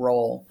legitimate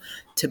role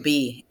to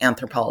be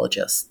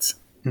anthropologists.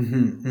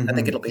 I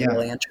think it'll be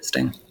really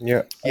interesting.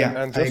 Yeah.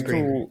 And just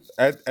to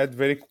add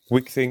very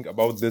quick thing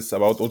about this,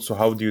 about also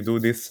how do you do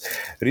this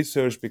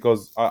research,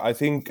 because I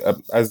think,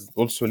 as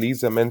also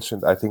Lisa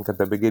mentioned, I think at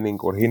the beginning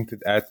or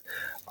hinted at,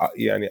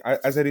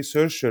 as a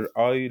researcher,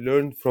 I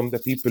learned from the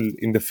people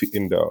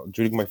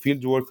during my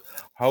field work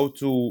how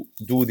to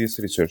do this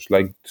research,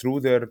 like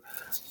through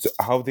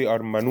how they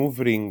are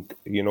maneuvering,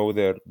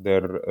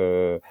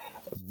 their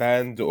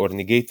banned or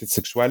negated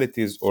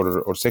sexualities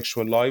or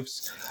sexual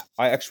lives.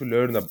 I actually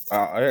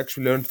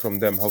learned from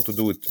them how to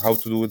do it, how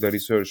to do the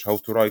research, how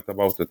to write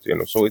about it.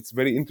 So it's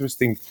very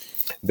interesting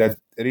that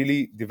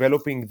really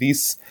developing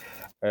these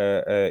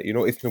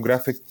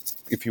ethnographic,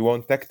 if you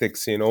want,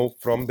 tactics,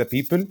 from the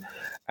people,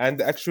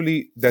 and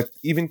actually that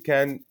even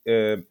can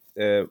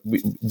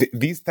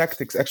these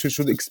tactics actually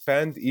should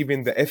expand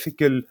even the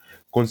ethical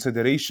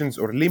considerations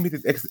or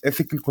limited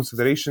ethical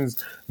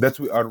considerations that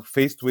we are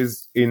faced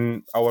with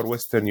in our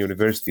Western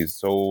universities.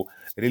 So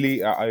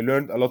really, I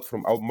learned a lot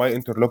from my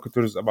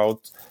interlocutors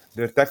about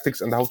their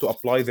tactics and how to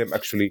apply them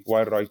actually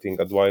while writing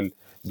and while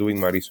doing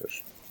my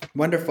research.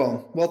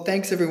 Wonderful. Well,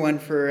 thanks everyone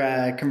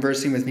for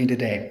conversing with me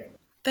today.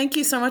 Thank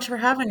you so much for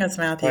having us,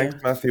 Matthew.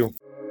 Thanks, Matthew.